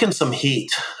he's taken some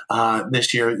heat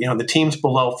this year. The team's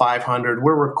below 500.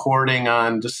 We're recording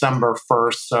on December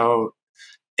 1st, so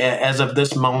as of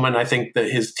this moment, I think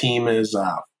that his team is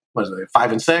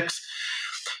 5-6.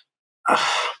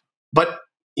 But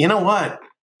you know what?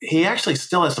 He actually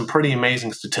still has some pretty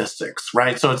amazing statistics,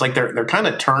 right? So it's like they're kind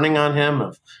of turning on him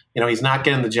of, he's not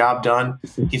getting the job done.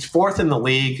 He's 4th in the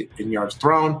league in yards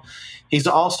thrown. He's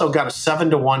also got a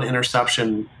 7-to-1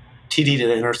 interception, TD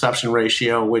to interception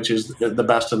ratio, which is the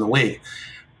best in the league.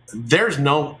 There's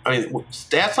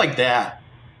stats like that,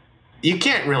 you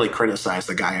can't really criticize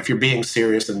the guy if you're being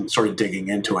serious and sort of digging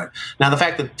into it. Now, the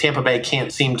fact that Tampa Bay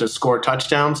can't seem to score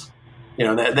touchdowns,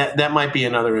 that might be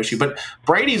another issue. But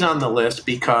Brady's on the list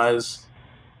because,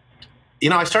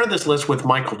 I started this list with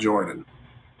Michael Jordan.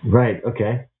 Right.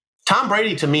 Okay. Tom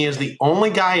Brady, to me, is the only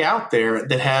guy out there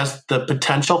that has the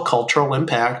potential cultural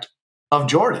impact of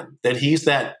Jordan. That he's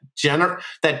that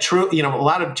true, a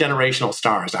lot of generational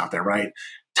stars out there, right?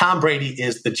 Tom Brady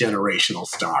is the generational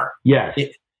star. Yes.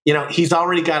 He's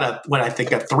already got a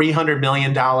 $300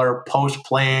 million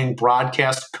post-playing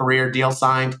broadcast career deal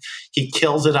signed. He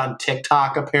kills it on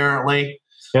TikTok, apparently.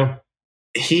 Yeah.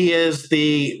 He is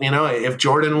if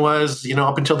Jordan was,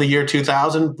 up until the year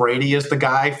 2000, Brady is the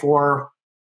guy for,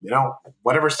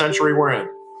 whatever century we're in.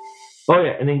 Oh,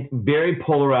 yeah. And then very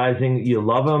polarizing. You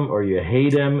love him or you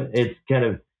hate him. It's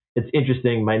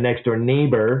interesting. My next door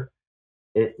neighbor,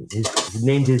 he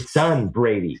named his son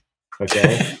Brady.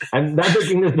 Okay. I'm not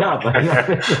making this up.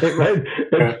 Right?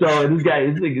 So this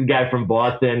guy from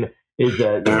Boston is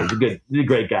a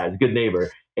great guy. He's a good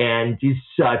neighbor. And he's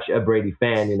such a Brady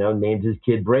fan, named his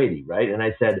kid Brady. Right. And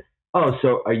I said, oh,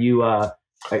 so are you,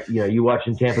 you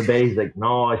watching Tampa Bay? He's like,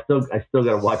 no, I still got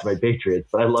to watch my Patriots,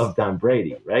 but I love Tom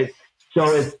Brady. Right. So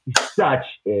it's such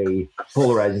a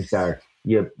polarizing star.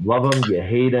 You love him, you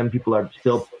hate him. People are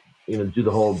still, do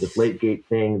the whole Deflategate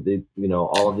thing,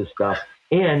 all of this stuff.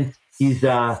 And he's,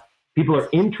 people are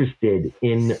interested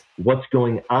in what's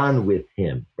going on with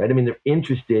him, right? I mean, they're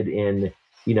interested in,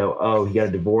 he got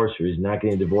a divorce or he's not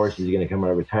getting a divorce. Is he going to come out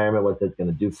of retirement? What's that going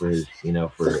to do for his,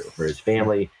 for his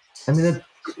family? I mean,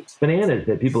 that's bananas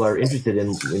that people are interested in,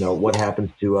 what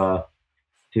happens to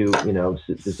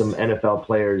some NFL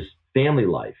players' family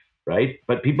life, right?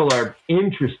 But people are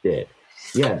interested,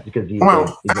 because he's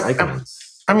an icon.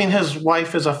 I mean, his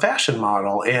wife is a fashion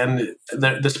model, and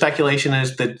the speculation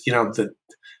is that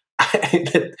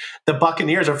that the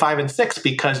Buccaneers are 5-6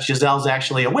 because Gisele's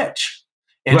actually a witch,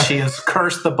 and she has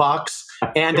cursed the Bucs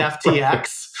and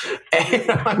FTX.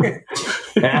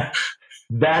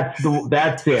 That's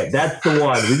it. That's the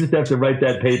one. We just have to write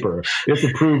that paper. We have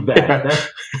to prove that.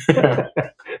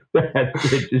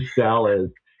 That's it. Gisele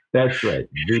is. That's right.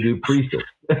 Voodoo priestess.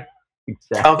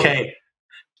 Exactly. Okay.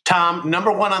 Tom,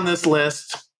 number one on this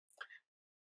list,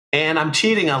 and I'm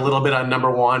cheating a little bit on number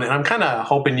one, and I'm kind of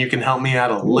hoping you can help me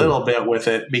out a little bit with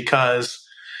it because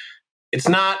it's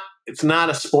not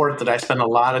a sport that I spend a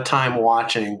lot of time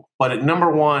watching. But at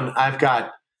number one, I've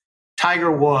got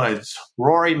Tiger Woods,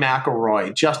 Rory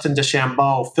McIlroy, Justin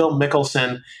DeChambeau, Phil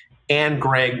Mickelson, and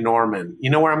Greg Norman. You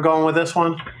know where I'm going with this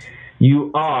one?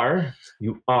 You are.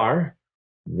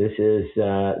 This is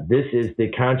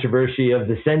the controversy of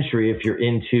the century if you're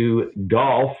into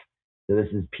golf. So this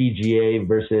is PGA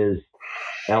versus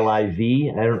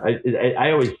LIV.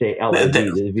 I always say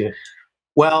LIV.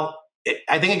 Well,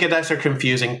 I think it gets extra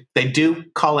confusing. They do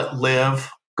call it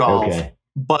LIV Golf,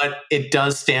 but it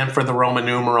does stand for the Roman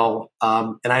numeral.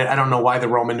 And I don't know why the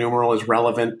Roman numeral is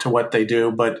relevant to what they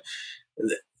do, but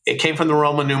it came from the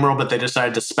Roman numeral, but they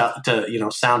decided to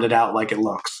sound it out like it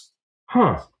looks.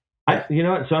 Huh.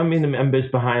 So I'm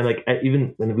just behind. Like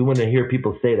even when we want to hear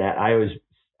people say that, I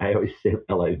always say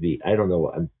LIV. I don't know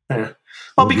what.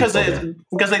 Well, because they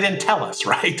didn't tell us,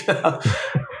 right?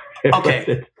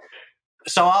 Okay.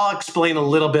 So I'll explain a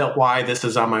little bit why this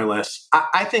is on my list.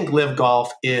 I think LIV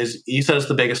Golf is, you said it's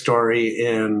the biggest story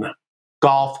in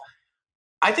golf.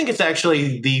 I think it's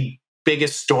actually the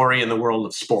biggest story in the world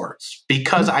of sports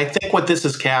because I think what this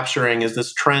is capturing is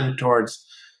this trend towards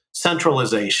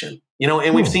centralization.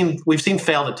 And we've seen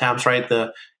failed attempts, right?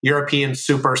 The European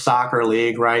Super Soccer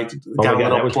League, right? Got a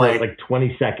little that was play. Like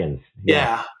 20 seconds.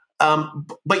 Yeah.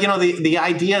 But the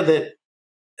idea that,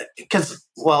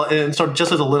 and so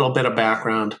just as a little bit of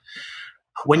background,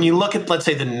 when you look at, let's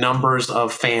say, the numbers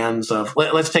of fans of,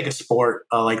 let's take a sport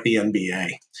like the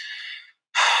NBA.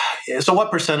 So what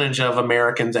percentage of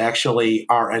Americans actually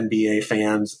are NBA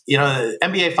fans? The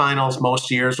NBA finals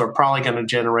most years are probably going to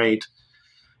generate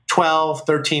 12,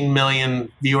 13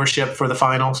 million viewership for the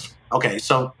finals. Okay,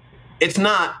 so it's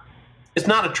not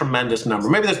a tremendous number.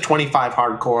 Maybe there's 25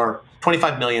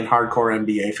 million hardcore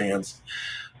NBA fans.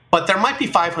 But there might be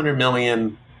 500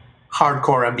 million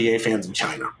hardcore NBA fans in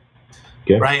China,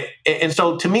 right? And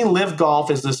so to me, LIV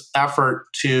Golf is this effort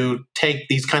to take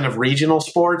these kind of regional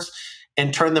sports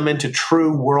and turn them into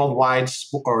true worldwide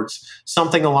sports,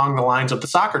 something along the lines of the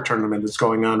soccer tournament that's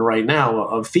going on right now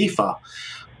of FIFA.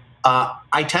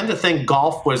 I tend to think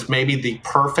golf was maybe the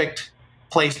perfect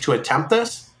place to attempt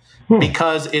this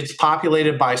because it's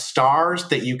populated by stars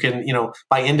that you can,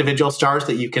 by individual stars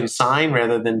that you can sign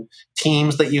rather than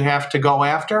teams that you have to go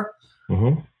after.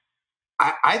 Mm-hmm.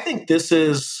 I think this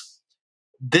is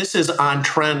on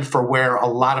trend for where a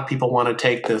lot of people want to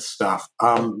take this stuff.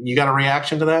 You got a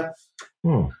reaction to that?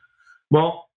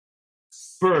 Well,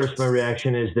 first, my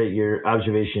reaction is that your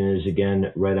observation is,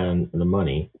 again, right on the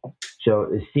money. So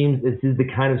it seems this is the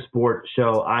kind of sport.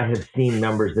 So I have seen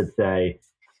numbers that say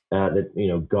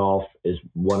that golf is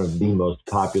one of the most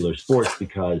popular sports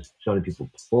because so many people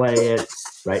play it.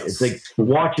 Right? It's like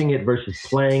watching it versus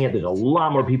playing it. There's a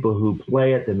lot more people who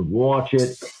play it than watch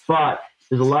it, but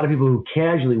there's a lot of people who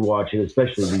casually watch it,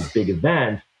 especially these big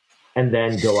events, and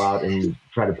then go out and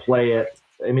try to play it.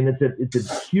 I mean, it's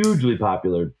a hugely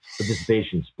popular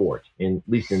participation sport, at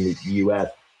least in the U.S.,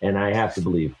 and I have to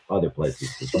believe other places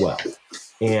as well.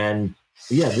 And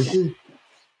yeah, this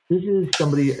is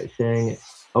somebody saying,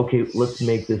 okay, let's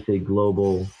make this a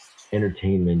global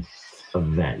entertainment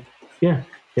event. Yeah.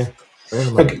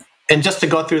 Okay. And just to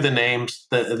go through the names,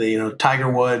 the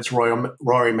Tiger Woods, Rory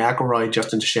McIlroy,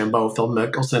 Justin DeChambeau, Phil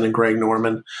Mickelson, and Greg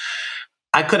Norman.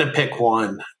 I couldn't pick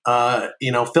one.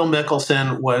 Phil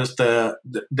Mickelson was their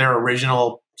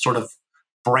original sort of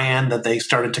brand that they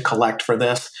started to collect for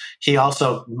this. He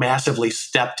also massively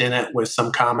stepped in it with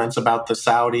some comments about the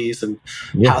Saudis and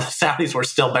how the Saudis were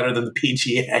still better than the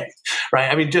PGA, right?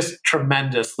 I mean, just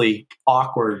tremendously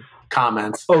awkward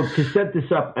comments. Oh, to set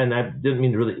this up, and I didn't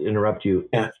mean to really interrupt you.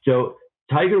 Yeah. So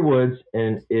Tiger Woods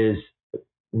is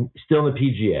still in the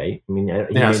PGA. I mean,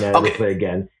 he may not ever play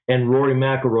again. And Rory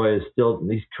McIlroy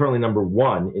he's currently number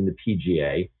one in the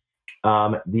PGA.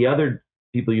 The other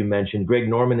people you mentioned, Greg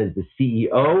Norman is the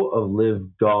CEO of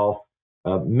Live Golf.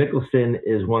 Mickelson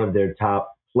is one of their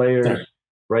top players. Yeah.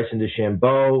 Bryson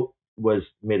DeChambeau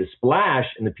made a splash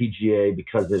in the PGA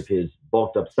because of his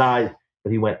bulked up size,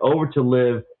 but he went over to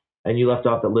Live. And you left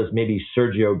off the list maybe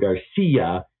Sergio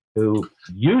Garcia, who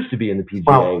used to be in the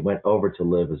PGA, went over to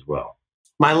Live as well.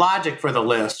 My logic for the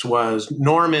list was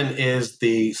Norman is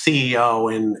the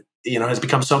CEO and, has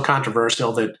become so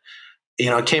controversial that,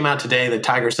 it came out today that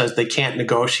Tiger says they can't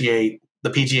negotiate, the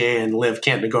PGA and Live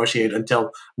can't negotiate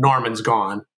until Norman's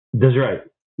gone. That's right.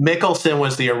 Mickelson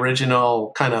was the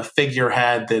original kind of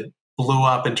figurehead that blew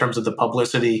up in terms of the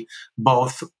publicity,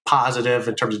 both positive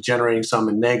in terms of generating some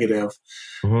and negative.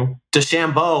 Mm-hmm.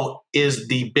 DeChambeau is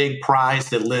the big prize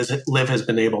that Liv has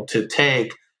been able to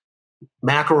take.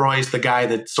 McIlroy's the guy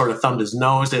that sort of thumbed his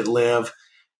nose at Liv.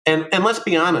 And let's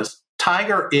be honest,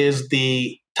 Tiger's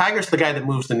the guy that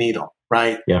moves the needle,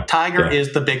 right? Yeah. Tiger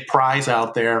is the big prize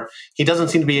out there. He doesn't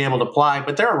seem to be able to apply,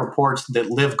 but there are reports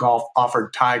that Liv Golf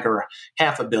offered Tiger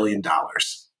 $500 million.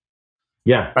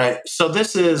 Yeah. Right. So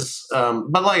this is,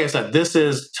 but like I said, this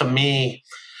is to me,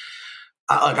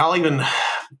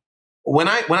 when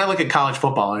I look at college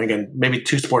football, and again, maybe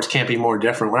two sports can't be more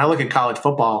different. When I look at college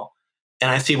football and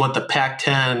I see what the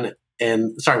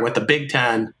what the Big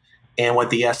Ten and what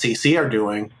the SEC are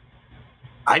doing,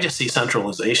 I just see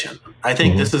centralization. I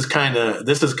think this is kind of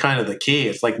the key.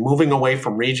 It's like moving away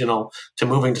from regional to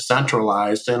moving to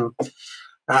centralized. And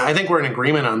I think we're in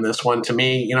agreement on this one. To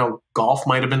me, golf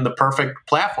might have been the perfect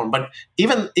platform, but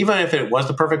even if it was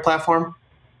the perfect platform,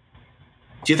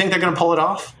 do you think they're going to pull it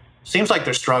off? Seems like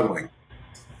they're struggling.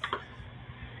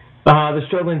 They're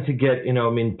struggling to get,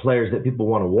 players that people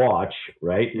want to watch,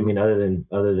 right? I mean, other than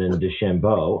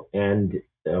DeChambeau, and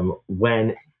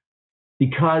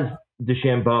because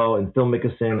DeChambeau and Phil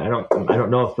Mickelson, I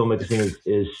don't know if Phil Mickelson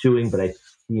is suing, but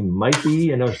he might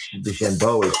be. I know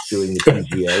DeChambeau is suing the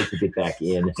PGA to get back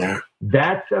in. Yeah.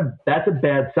 That's a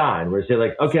bad sign. Where they say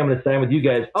like, okay, I'm going to sign with you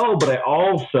guys. Oh, but I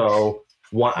also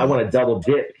want a double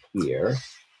dip here,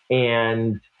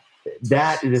 and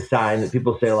that is a sign that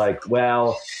people say like,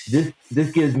 well,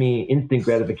 this gives me instant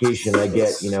gratification. I get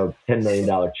 $10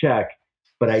 million check,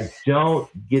 but I don't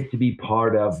get to be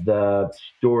part of the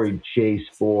storied chase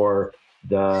for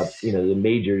the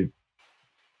major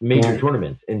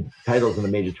tournaments and titles in the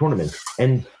major tournaments.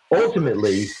 And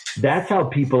ultimately, that's how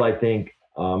people, I think,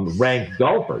 rank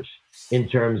golfers in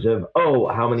terms of,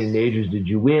 how many majors did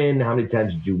you win? How many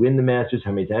times did you win the Masters?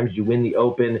 How many times did you win the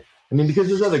Open? I mean, because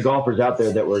there's other golfers out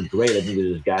there that were great. I think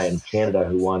there's this guy in Canada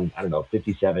who won,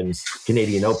 57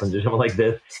 Canadian Opens or something like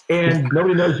this. And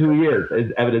nobody knows who he is,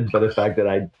 as evidenced by the fact that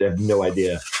I have no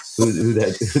idea who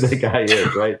that guy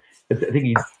is, right? I think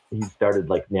he started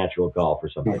like natural golf or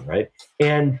something, right?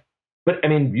 But I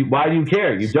mean, why do you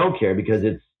care? You don't care because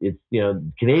it's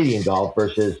Canadian golf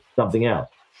versus something else.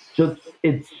 So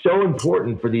it's so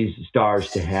important for these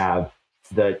stars to have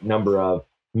the number of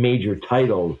major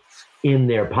titles in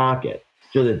their pocket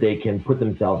so that they can put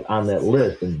themselves on that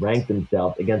list and rank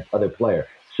themselves against other players.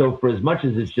 So for as much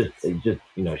as it's just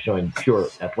showing pure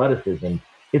athleticism,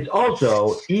 it's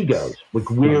also egos. Like,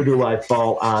 where do I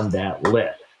fall on that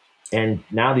list? And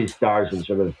now these stars have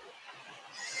sort of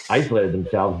isolated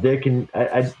themselves. I think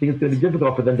it's going to be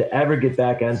difficult for them to ever get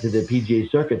back onto the PGA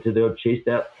circuit to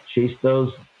chase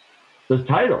those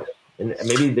titles. And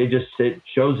maybe they just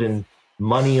chosen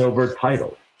money over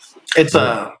title. It's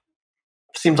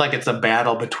seems like it's a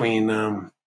battle between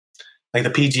like the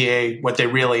PGA. What they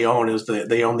really own is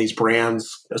they own these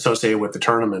brands associated with the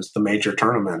tournaments, the major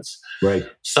tournaments. Right.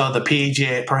 So the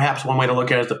PGA, perhaps one way to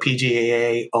look at it is the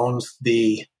PGA owns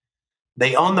they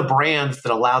own the brands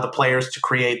that allow the players to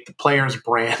create the players'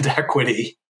 brand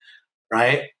equity,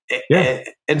 right? Yeah.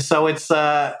 And so it's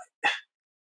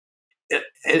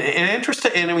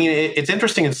interesting. And I mean, it's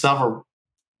interesting in several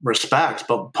respects,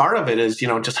 but part of it is,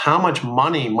 just how much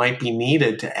money might be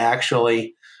needed to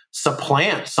actually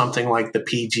supplant something like the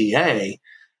PGA,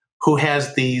 who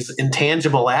has these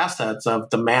intangible assets of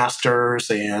the Masters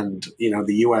and,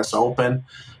 the US Open,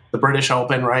 the British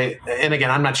Open, right? And again,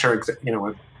 I'm not sure,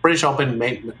 British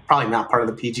Open probably not part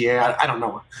of the PGA. I don't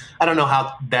know. I don't know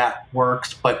how that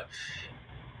works, but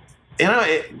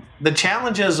the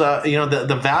challenge is,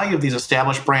 the value of these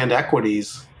established brand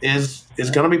equities is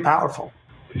going to be powerful.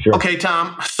 Sure. Okay,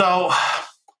 Tom. So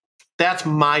that's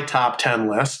my top 10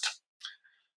 list.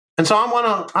 And so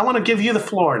I want to give you the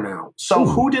floor now. So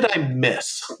who did I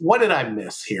miss? What did I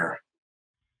miss here?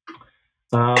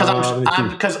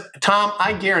 Because Tom,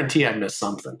 I guarantee I missed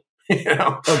something.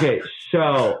 Okay,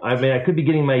 so I could be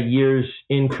getting my years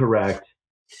incorrect.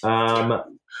 So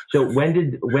when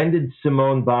did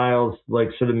Simone Biles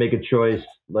sort of make a choice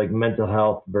mental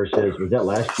health versus, was that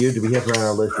last year? Did we have her on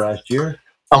our list last year?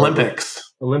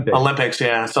 Olympics,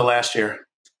 yeah. So last year.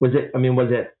 Was it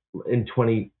in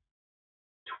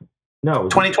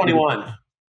 2021.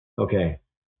 Okay.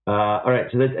 All right.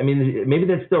 So maybe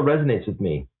that still resonates with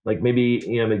me.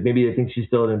 Maybe I think she's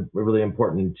still a really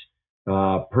important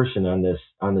person on this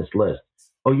list.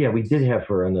 Oh yeah, we did have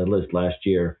her on the list last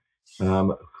year.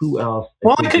 Who else?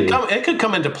 Well, it could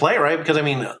come into play, right? Because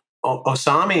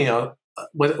Osami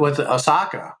with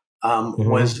Osaka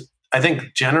was, I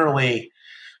think, generally,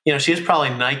 she is probably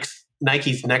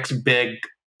Nike's next big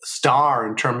star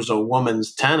in terms of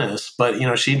women's tennis, but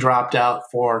she dropped out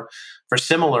for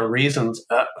similar reasons.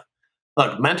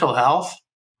 Look, mental health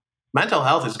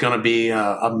is going to be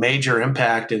a major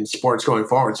impact in sports going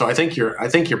forward. So I think you're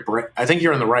in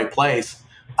the right place.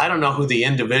 I don't know who the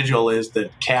individual is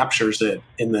that captures it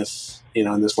in this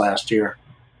last year.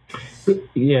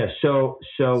 Yeah. So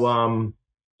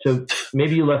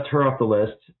maybe you left her off the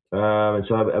list. And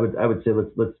so I would say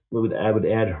I would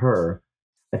add her.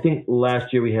 I think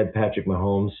last year we had Patrick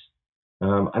Mahomes.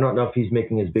 I don't know if he's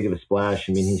making as big of a splash.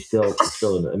 I mean, he's still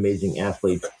an amazing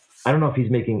athlete. I don't know if he's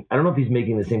making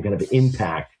the same kind of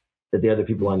impact that the other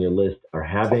people on your list are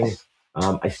having.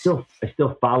 I still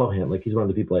follow him. He's one of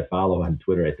the people I follow on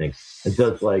Twitter, I think. And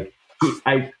so it's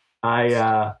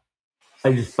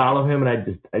I just follow him,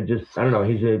 and I don't know.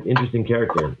 He's an interesting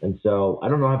character, and so I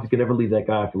don't know if you could ever leave that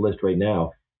guy off the list right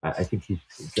now. I think he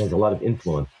has a lot of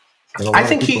influence, and a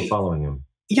lot of people following him.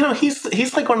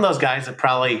 He's like one of those guys that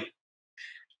probably,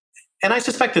 and I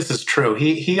suspect this is true,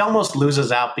 he almost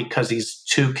loses out because he's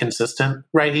too consistent,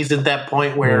 right? He's at that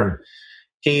point where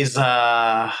he's,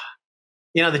 the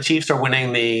Chiefs are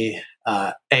winning the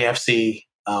AFC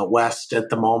West at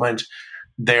the moment.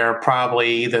 They're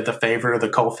probably either the favorite or the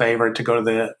co-favorite to go to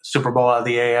the Super Bowl out of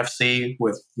the AFC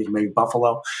with maybe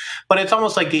Buffalo. But it's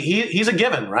almost like he's a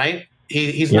given, right?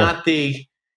 He's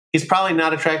probably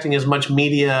not attracting as much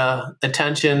media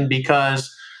attention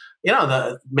because,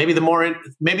 the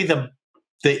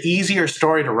easier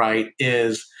story to write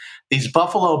is these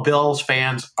Buffalo Bills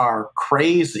fans are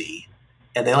crazy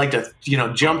and they like to,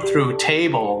 jump through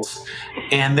tables,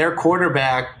 and their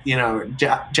quarterback,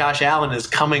 Josh Allen, is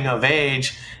coming of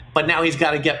age, but now he's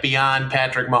got to get beyond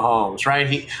Patrick Mahomes,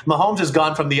 right? Mahomes has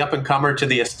gone from the up-and-comer to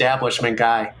the establishment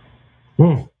guy.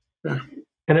 Yeah.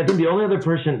 And I think the only other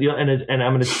person, and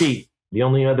I'm going to cheat, the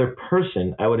only other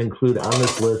person I would include on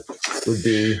this list would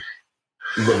be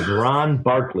LeBron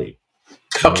Barkley.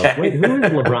 Okay. Wait, who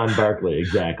is LeBron Barkley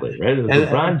exactly? Right? It's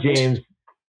LeBron James.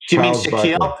 You mean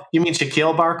Shaquille? Barkley. You mean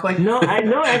Shaquille Barkley? No,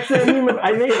 actually,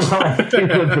 I mean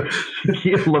Shaquille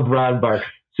LeBron Barkley.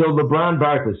 So LeBron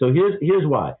Barkley. So here's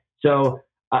why. So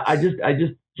I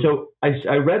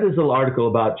read this little article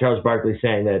about Charles Barkley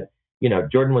saying that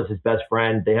Jordan was his best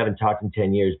friend. They haven't talked in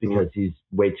 10 years because he's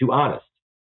way too honest.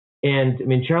 And I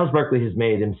mean, Charles Barkley has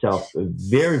made himself a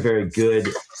very, very good,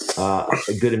 a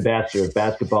good ambassador of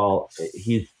basketball.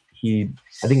 I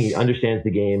think he understands the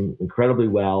game incredibly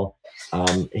well.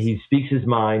 He speaks his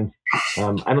mind.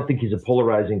 I don't think he's a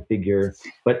polarizing figure,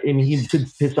 but I mean, he could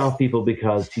piss off people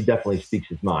because he definitely speaks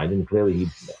his mind. And clearly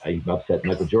he upset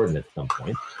Michael Jordan at some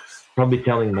point, probably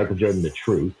telling Michael Jordan the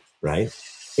truth, right?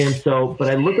 And so, but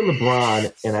I look at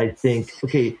LeBron and I think,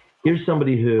 okay, here's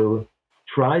somebody who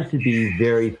tries to be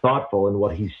very thoughtful in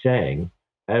what he's saying,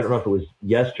 I don't know if it was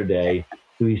yesterday,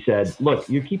 who he said, "Look,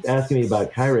 you keep asking me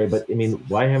about Kyrie, but I mean,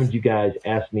 why haven't you guys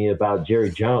asked me about Jerry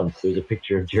Jones?" There's a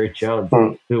picture of Jerry Jones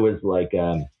who was like,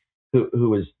 who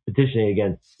was petitioning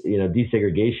against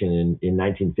desegregation in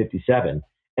 1957,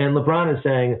 and LeBron is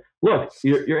saying, "Look,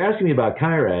 you're asking me about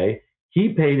Kyrie. He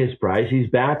paid his price. He's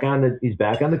back on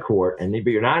the court,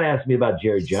 but you're not asking me about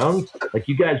Jerry Jones. Like,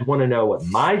 you guys want to know what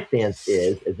my stance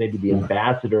is as maybe the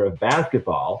ambassador of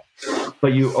basketball,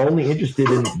 but you're only interested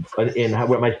in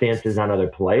what my stance is on other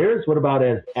players. What about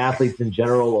as athletes in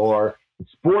general or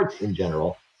sports in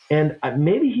general?" And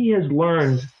maybe he has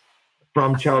learned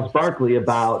from Charles Barkley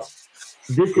about,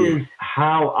 this is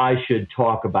how I should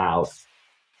talk about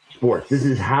sports. This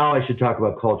is how I should talk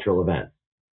about cultural events.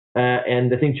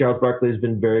 And I think Charles Barkley has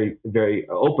been very, very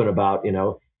open about,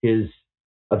 his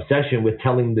obsession with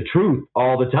telling the truth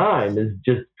all the time has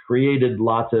just created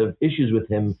lots of issues with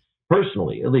him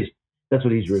personally. At least that's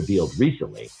what he's revealed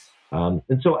recently. And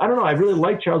so I don't know. I really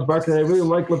like Charles Barkley. I really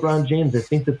like LeBron James. I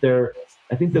think that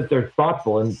they're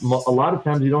thoughtful, and a lot of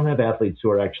times you don't have athletes who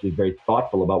are actually very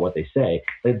thoughtful about what they say.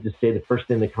 They just say the first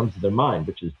thing that comes to their mind,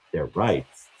 which is they're right.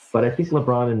 But I think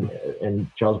LeBron and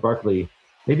Charles Barkley,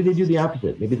 maybe they do the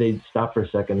opposite. Maybe they stop for a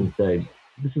second and say,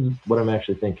 "This is what I'm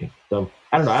actually thinking." So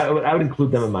I don't know. I would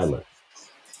include them in my list.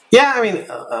 Yeah, I mean,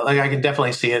 I can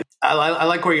definitely see it. I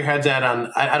like where your head's at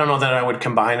on. I don't know that I would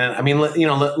combine it. I mean,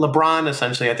 LeBron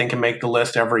essentially, I think, can make the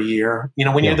list every year.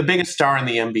 When you're the biggest star in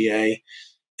the NBA,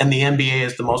 and the NBA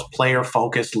is the most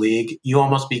player-focused league, you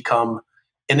almost become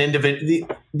an individual.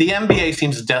 The NBA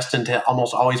seems destined to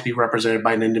almost always be represented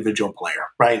by an individual player,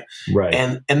 right? Right.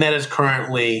 And that is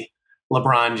currently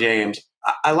LeBron James.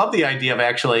 I love the idea of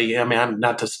actually, I mean,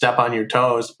 not to step on your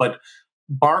toes, but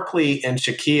Barkley and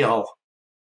Shaquille,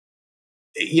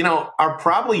 are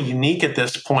probably unique at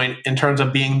this point in terms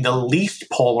of being the least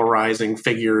polarizing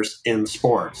figures in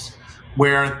sports,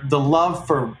 where the love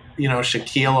for,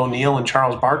 Shaquille O'Neal and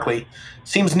Charles Barkley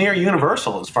seems near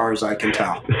universal as far as I can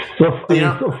tell. It's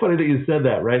so funny that you said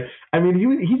that, right? I mean,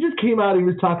 he just came out, he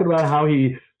was talking about how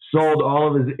he sold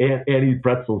all of his Annie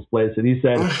Pretzels place, and he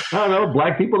said, "I don't know,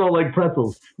 black people don't like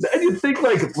pretzels." And you think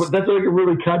that's like a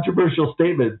really controversial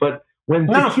statement, but when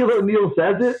Shaquille O'Neal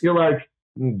says it, you're like,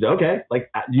 okay,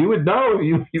 like you would know,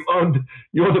 you owned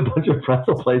a bunch of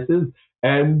pretzel places,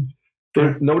 and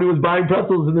nobody was buying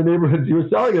pretzels in the neighborhoods you were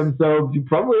selling them, so you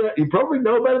probably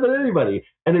know better than anybody.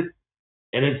 And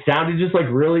it sounded just like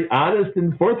really honest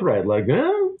and forthright, like,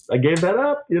 I gave that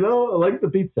up, I like the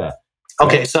pizza.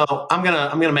 Okay, so I'm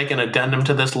gonna make an addendum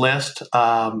to this list,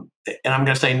 and I'm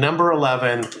gonna say number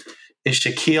 11 is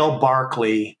Shaquille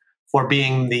Barkley for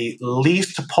being the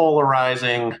least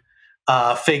polarizing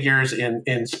figures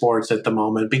in sports at the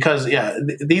moment, because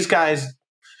these guys,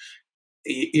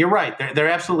 you're right, they're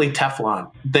absolutely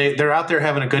Teflon. They're out there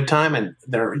having a good time, and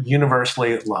they're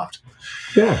universally loved.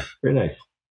 Yeah, very nice.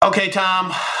 Okay,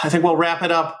 Tom, I think we'll wrap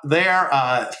it up there.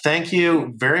 Thank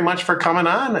you very much for coming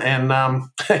on, and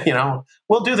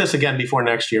we'll do this again before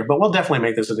next year, but we'll definitely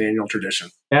make this an annual tradition.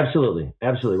 Absolutely,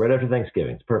 right after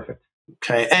Thanksgiving. It's perfect.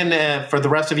 Okay, and for the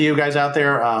rest of you guys out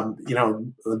there,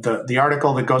 the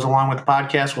article that goes along with the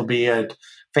podcast will be at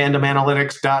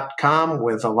fandomanalytics.com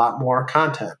with a lot more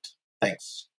content.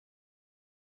 Thanks.